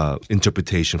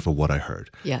interpretation for what I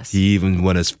heard. Yes. He even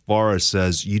went as far as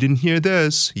says, "You didn't hear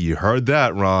this. You heard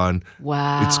that, Ron."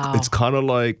 Wow. It's kind of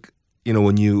like,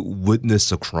 when you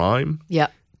witness a crime.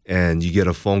 Yep. And you get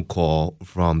a phone call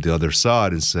from the other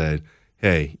side and said,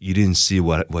 "Hey, you didn't see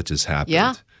what just happened.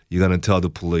 Yeah. You're going to tell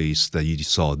the police that you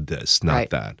saw this,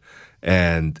 not that."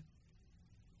 And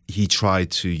he tried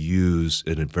to use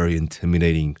in a very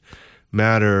intimidating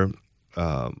manner,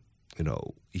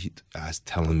 he asked,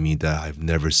 telling me that I've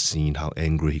never seen how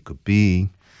angry he could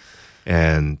be.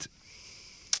 And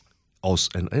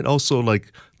also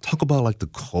like talk about like the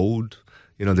code.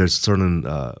 There's certain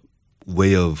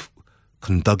way of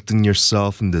conducting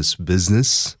yourself in this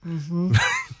business. Mm-hmm.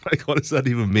 Like, what does that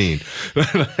even mean?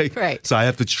 Right. So I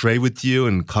have to trade with you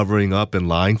and covering up and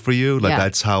lying for you. Like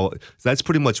that's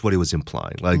pretty much what he was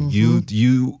implying. Like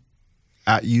you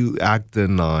you act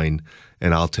in line,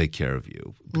 and I'll take care of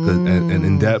you. Because, and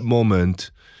in that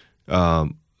moment,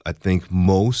 I think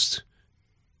most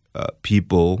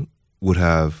people would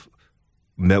have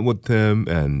met with him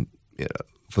and,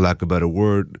 for lack of a better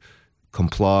word,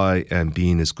 comply and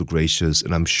being as gracious.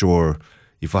 And I'm sure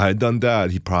if I had done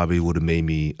that, he probably would have made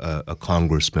me a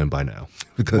congressman by now.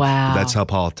 Because that's how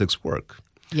politics work.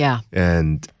 Yeah.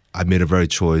 And I made a very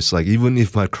choice. Like, even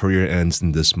if my career ends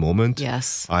in this moment,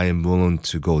 yes, I am willing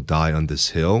to go die on this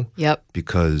hill. Yep.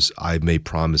 Because I made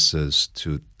promises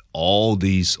to all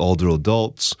these older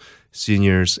adults,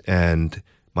 seniors, and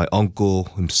my uncle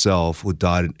himself, who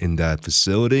died in that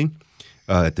facility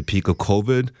at the peak of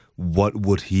COVID. What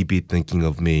would he be thinking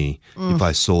of me if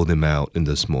I sold him out in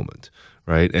this moment,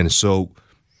 right? And so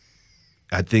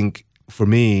I think for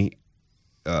me,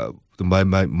 my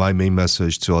main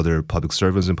message to other public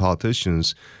servants and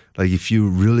politicians, like, if you're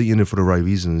really in it for the right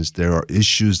reasons, there are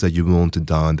issues that you're willing to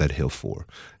die on that hill for.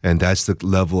 And that's the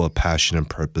level of passion and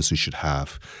purpose you should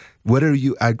have. Whether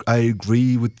I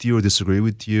agree with you or disagree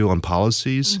with you on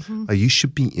policies, like, you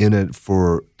should be in it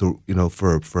for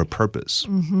for a purpose.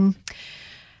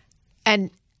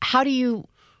 And how do you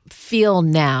feel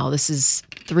now? This is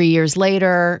 3 years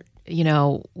later.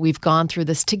 We've gone through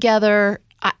this together.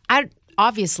 I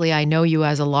obviously, I know you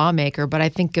as a lawmaker, but I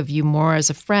think of you more as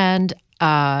a friend.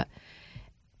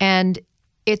 And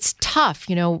it's tough,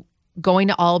 going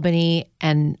to Albany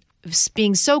and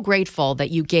being so grateful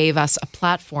that you gave us a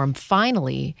platform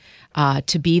finally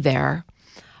to be there,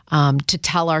 to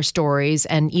tell our stories.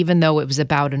 And even though it was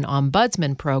about an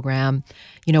ombudsman program,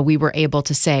 we were able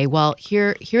to say, well,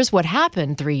 here's what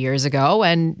happened 3 years ago,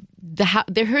 and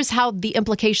here's how the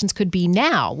implications could be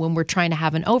now when we're trying to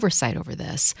have an oversight over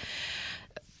this.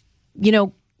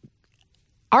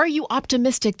 Are you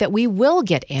optimistic that we will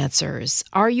get answers?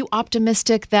 Are you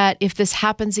optimistic that if this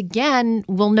happens again,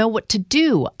 we'll know what to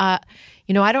do? I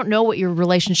don't know what your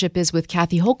relationship is with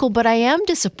Kathy Hochul, but I am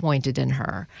disappointed in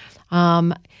her.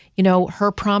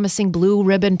 Her promising blue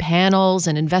ribbon panels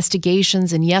and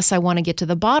investigations, and yes, I want to get to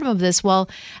the bottom of this. Well,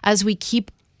 as we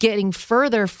keep getting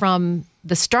further from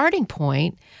the starting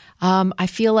point, I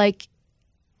feel like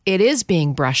it is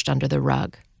being brushed under the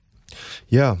rug.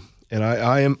 Yeah. And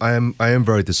I am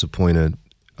very disappointed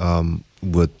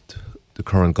with the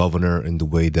current governor in the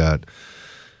way that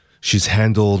she's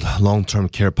handled long-term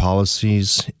care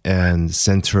policies and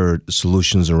centered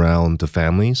solutions around the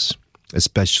families,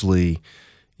 especially,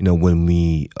 when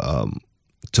we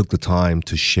took the time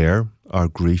to share our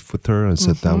grief with her and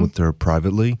sit down with her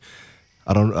privately.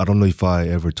 I don't know if I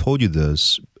ever told you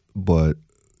this, but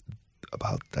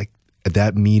about at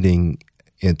that meeting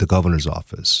at the governor's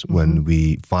office, when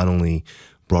we finally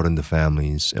brought in the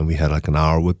families and we had an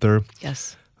hour with her.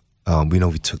 Yes. We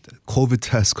took the COVID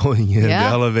test going in the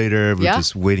elevator. We were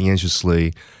just waiting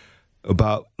anxiously.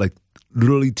 About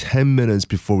literally 10 minutes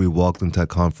before we walked into that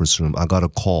conference room, I got a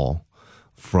call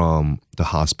from the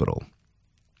hospital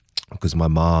because my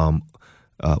mom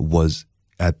was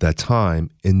at that time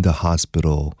in the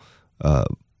hospital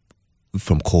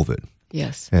from COVID.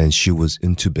 Yes. And she was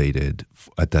intubated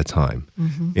at that time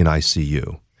in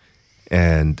ICU.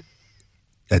 And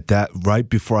right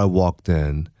before I walked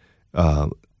in, I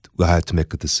had to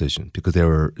make a decision because they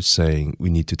were saying we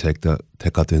need to take out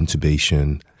the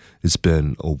intubation. It's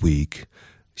been a week.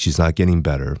 She's not getting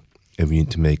better, and we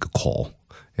need to make a call.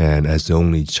 And as the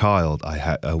only child,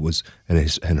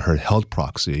 and her health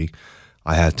proxy,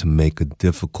 I had to make a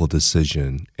difficult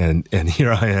decision, and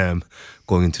here I am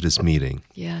going into this meeting.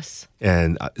 Yes.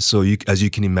 And so, as you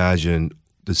can imagine,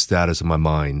 the status of my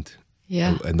mind,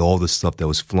 and all the stuff that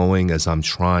was flowing as I'm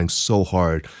trying so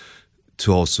hard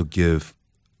to also give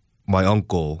my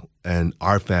uncle and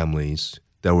our families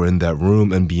that were in that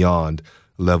room and beyond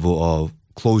a level of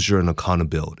closure and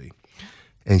accountability.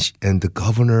 And the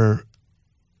governor,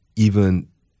 even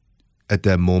at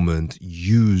that moment,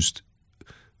 used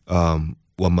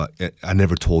I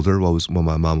never told her what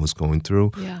my mom was going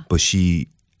through, but she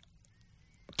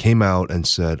came out and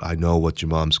said, I know what your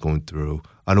mom's going through.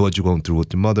 I know what you're going through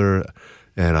with your mother,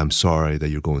 and I'm sorry that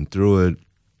you're going through it.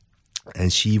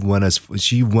 And she went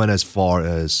as far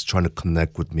as trying to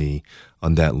connect with me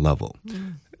on that level.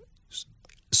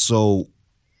 So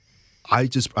I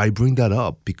bring that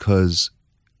up because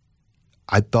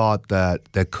I thought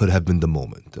that could have been the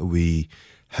moment that we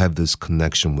have this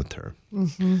connection with her,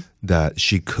 that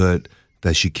she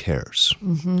cares,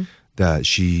 that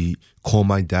she called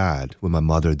my dad when my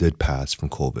mother did pass from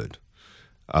COVID,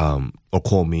 or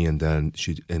called me and then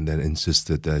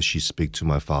insisted that she speak to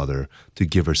my father to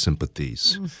give her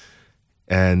sympathies.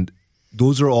 And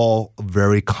those are all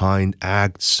very kind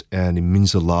acts, and it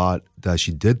means a lot that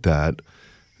she did that.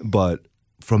 But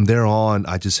from there on,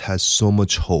 I just had so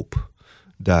much hope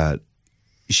that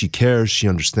she cares, she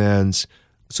understands.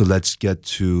 So let's get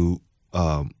to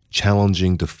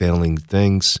challenging the failing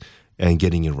things and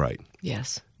getting it right.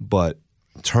 Yes. But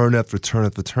turn after turn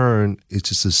after turn, it's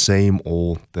just the same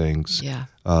old things,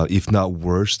 if not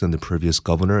worse than the previous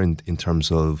governor in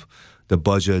terms of the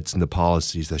budgets and the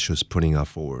policies that she was putting out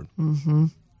forward. Mm-hmm.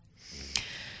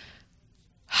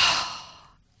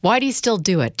 Why do you still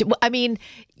do it? I mean,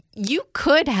 you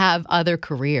could have other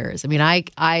careers. I mean,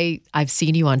 I've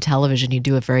seen you on television. You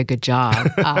do a very good job.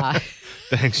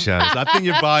 Thanks, Shaz. I think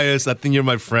you're biased. I think you're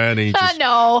my friend. And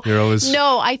you're always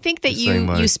no. I think that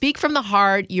you speak from the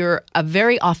heart. You're a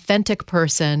very authentic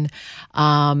person.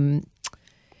 I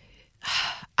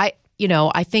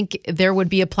think there would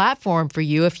be a platform for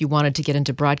you if you wanted to get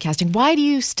into broadcasting. Why do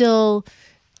you still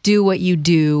do what you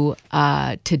do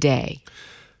today?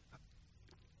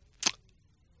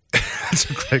 That's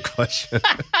a great question.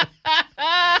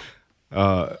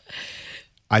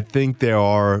 I think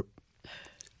there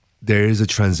is a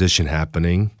transition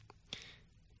happening.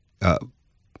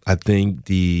 I think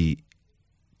the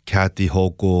Kathy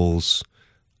Hochul's,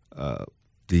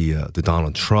 the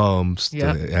Donald Trumps,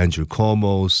 the Andrew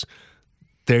Cuomo's,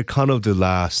 they're kind of the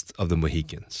last of the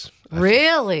Mohicans.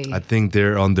 Really? I think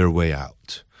they're on their way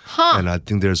out. Huh. And I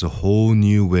think there's a whole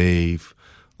new wave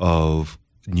of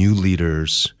new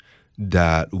leaders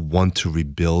that want to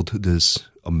rebuild this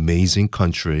amazing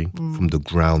country from the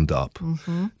ground up.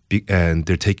 Mm-hmm. And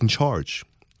they're taking charge.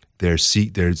 They're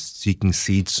seeking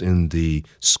seats in the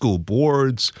school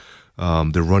boards.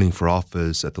 They're running for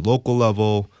office at the local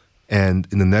level. And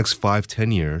in the next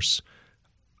 5-10 years,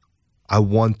 I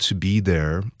want to be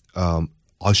there,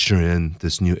 usher in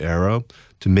this new era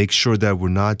to make sure that we're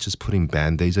not just putting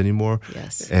Band-Aids anymore.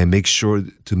 Yes. And make sure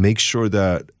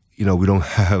that, we don't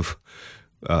have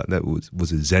that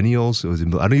was it Zennials?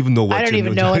 I don't even know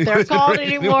what they're called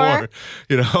anymore.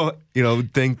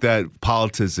 Think that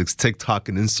politics, TikTok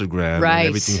and Instagram, right, and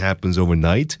everything happens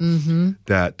overnight. Mm-hmm.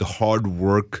 That the hard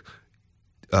work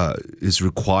is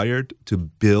required to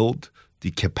build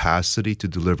the capacity to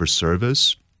deliver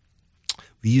service.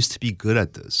 We used to be good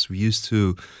at this. We used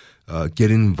to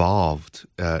get involved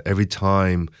every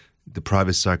time the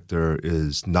private sector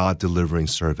is not delivering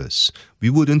service.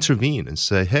 We would intervene and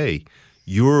say, hey,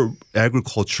 your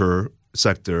agriculture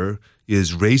sector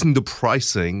is raising the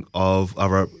pricing of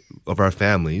our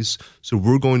families, so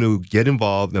we're going to get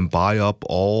involved and buy up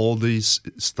all these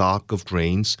stock of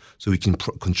grains so we can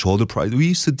control the price. We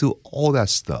used to do all that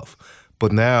stuff,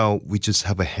 but now we just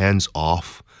have a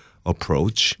hands-off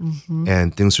approach, mm-hmm.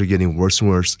 and things are getting worse and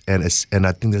worse. And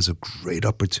I think there's a great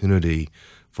opportunity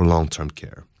for long-term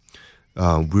care.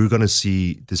 We're going to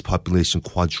see this population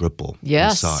quadruple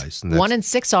in size. 1 in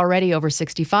 6 already over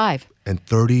 65. And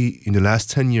in the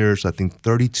last 10 years, I think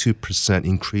 32%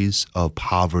 increase of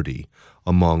poverty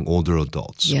among older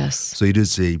adults. Yes. So it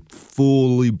is a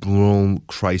fully blown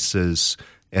crisis,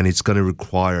 and it's going to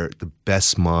require the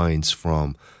best minds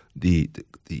from the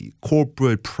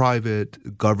corporate,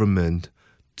 private, government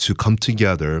to come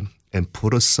together and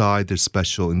put aside their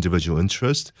special individual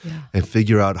interest and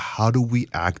figure out how do we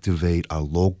activate our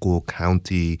local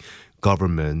county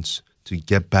governments to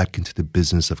get back into the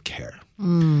business of care.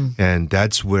 And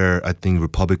that's where I think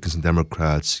Republicans and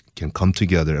Democrats can come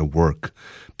together and work,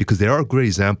 because there are great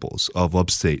examples of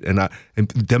upstate. And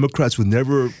Democrats would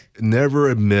never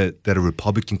admit that a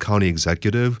Republican county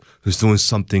executive is doing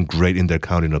something great in their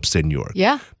county in upstate New York.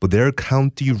 Yeah. But their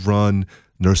county-run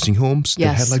nursing homes, they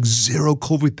had like 0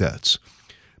 COVID deaths.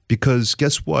 Because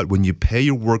guess what? When you pay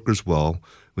your workers well,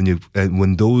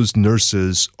 when those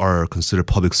nurses are considered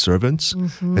public servants,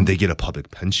 mm-hmm. and they get a public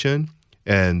pension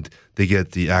and they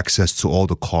get the access to all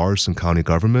the cars in county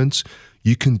governments,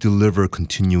 you can deliver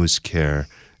continuous care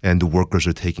and the workers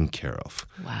are taken care of.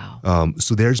 Wow.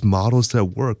 So there's models that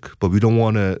work, but we don't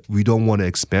want to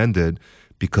expand it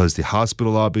because the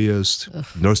hospital lobbyists,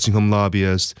 nursing home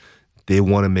lobbyists, they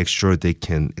want to make sure they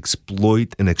can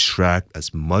exploit and extract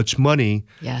as much money,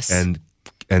 and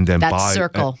then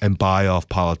buy off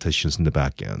politicians in the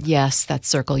back end. Yes, that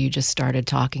circle you just started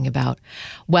talking about.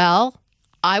 Well,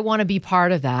 I want to be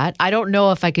part of that. I don't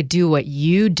know if I could do what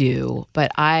you do,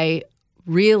 but I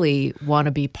really want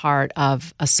to be part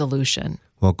of a solution.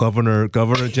 Well, Governor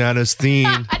Janice Dean,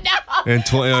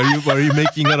 are you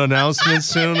making an announcement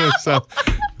soon? So,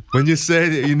 when you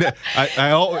say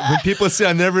when people say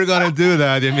I'm never gonna do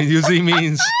that, it usually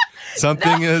means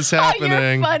something is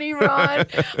happening. You're funny, Ron.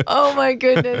 Oh my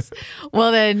goodness.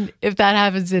 Well, then, if that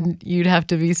happens, then you'd have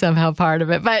to be somehow part of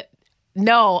it. But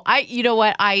No, you know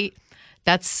what? I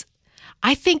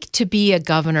think to be a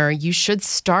governor, you should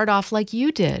start off like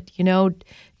you did,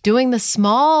 doing the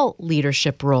small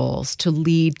leadership roles to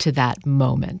lead to that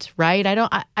moment, right?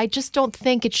 I just don't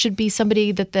think it should be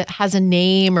somebody that has a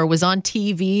name or was on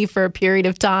TV for a period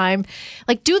of time.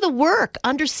 Like, do the work,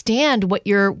 understand what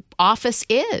your office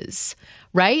is,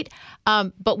 right?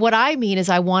 But what I mean is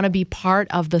I want to be part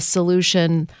of the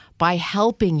solution by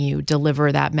helping you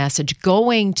deliver that message,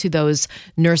 going to those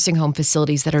nursing home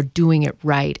facilities that are doing it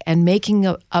right and making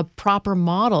a proper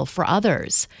model for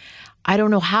others. I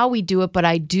don't know how we do it, but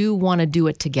I do want to do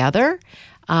it together.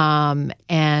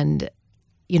 And,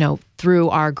 through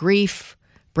our grief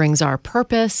brings our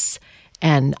purpose.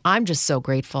 And I'm just so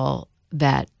grateful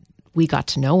that we got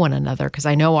to know one another because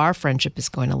I know our friendship is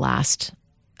going to last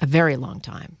a very long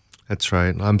time. That's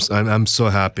right. I'm so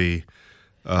happy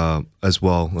as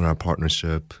well in our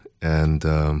partnership, and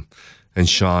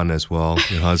Sean as well,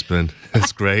 your husband.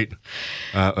 It's great.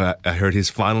 I heard he's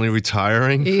finally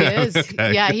retiring. He is.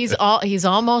 Okay. Yeah, he's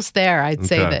almost there. I'd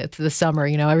say that this summer.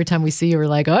 Every time we see you, we're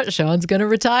like, oh, Sean's going to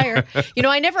retire.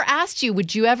 I never asked you,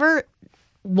 would you ever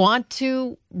want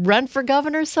to run for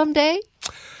governor someday?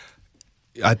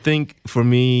 I think for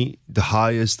me, the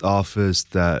highest office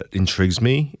that intrigues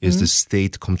me is the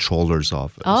state comptroller's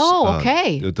office. Oh,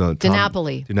 okay.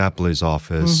 DiNapoli's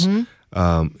office.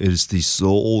 Mm-hmm. Is the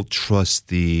sole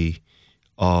trustee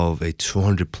of a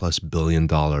 $200+ billion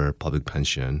public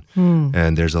pension.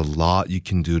 And there's a lot you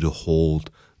can do to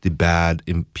hold the bad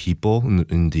people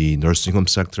in the nursing home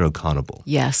sector accountable.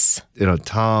 Yes.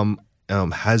 Tom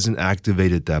hasn't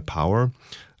activated that power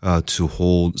to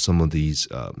hold some of these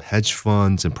hedge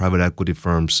funds and private equity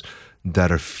firms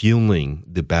that are fueling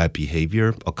the bad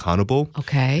behavior accountable.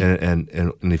 Okay. And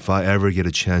if I ever get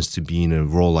a chance to be in a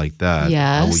role like that,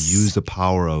 yes. I will use the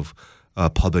power of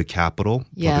public capital,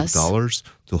 public dollars,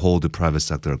 to hold the private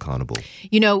sector accountable.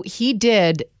 He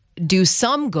did do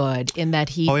some good in that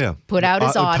he put out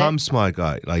his audit. Tom's my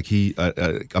guy. Like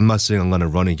I'm not saying I'm going to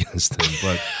run against him,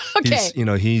 but okay.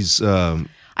 he's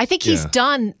I think he's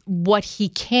done what he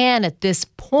can at this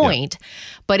point,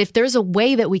 but if there's a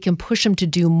way that we can push him to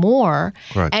do more,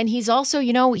 correct. And he's also,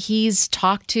 he's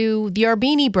talked to the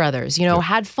Arbini brothers,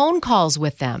 had phone calls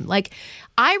with them. Like,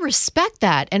 I respect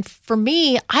that. And for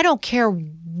me, I don't care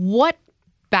what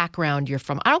background you're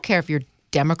from. I don't care if you're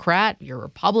Democrat, you're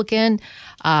Republican,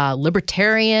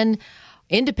 Libertarian,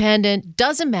 Independent,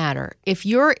 doesn't matter. If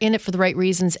you're in it for the right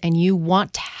reasons and you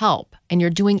want to help and you're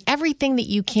doing everything that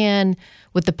you can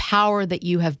with the power that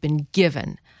you have been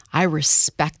given, I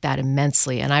respect that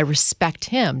immensely. And I respect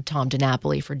him, Tom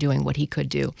DiNapoli, for doing what he could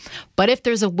do. But if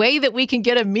there's a way that we can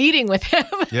get a meeting with him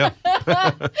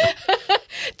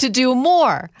to do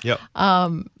more,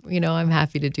 I'm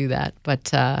happy to do that.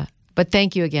 But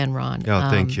thank you again, Ron. Yeah,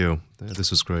 thank you.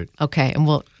 This was great. Okay, and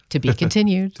to be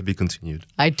continued. To be continued.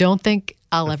 I don't think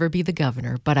I'll ever be the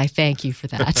governor, but I thank you for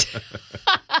that.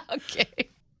 Okay.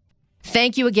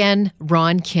 Thank you again,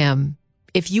 Ron Kim.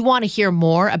 If you want to hear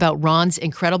more about Ron's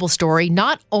incredible story,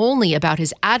 not only about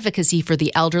his advocacy for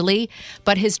the elderly,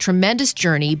 but his tremendous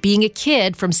journey being a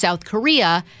kid from South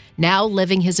Korea, now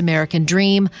living his American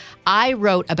dream, I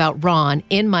wrote about Ron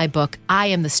in my book, I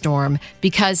Am the Storm,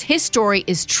 because his story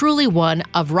is truly one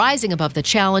of rising above the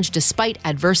challenge despite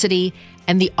adversity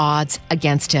and the odds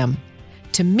against him.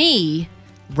 To me,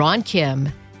 Ron Kim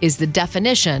is the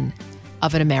definition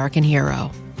of an American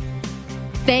hero.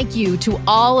 Thank you to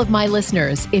all of my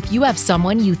listeners. If you have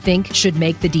someone you think should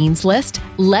make the Dean's List,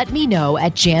 let me know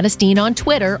at Janice Dean on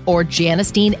Twitter or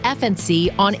Janice Dean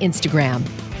FNC on Instagram.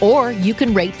 Or you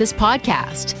can rate this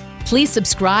podcast. Please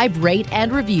subscribe, rate,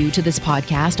 and review to this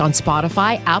podcast on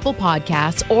Spotify, Apple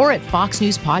Podcasts, or at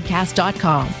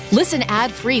foxnewspodcast.com. Listen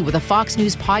ad-free with a Fox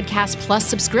News Podcast Plus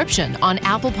subscription on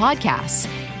Apple Podcasts.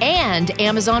 And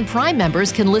Amazon Prime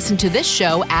members can listen to this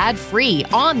show ad-free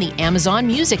on the Amazon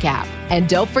Music app. And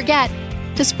don't forget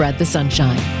to spread the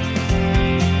sunshine.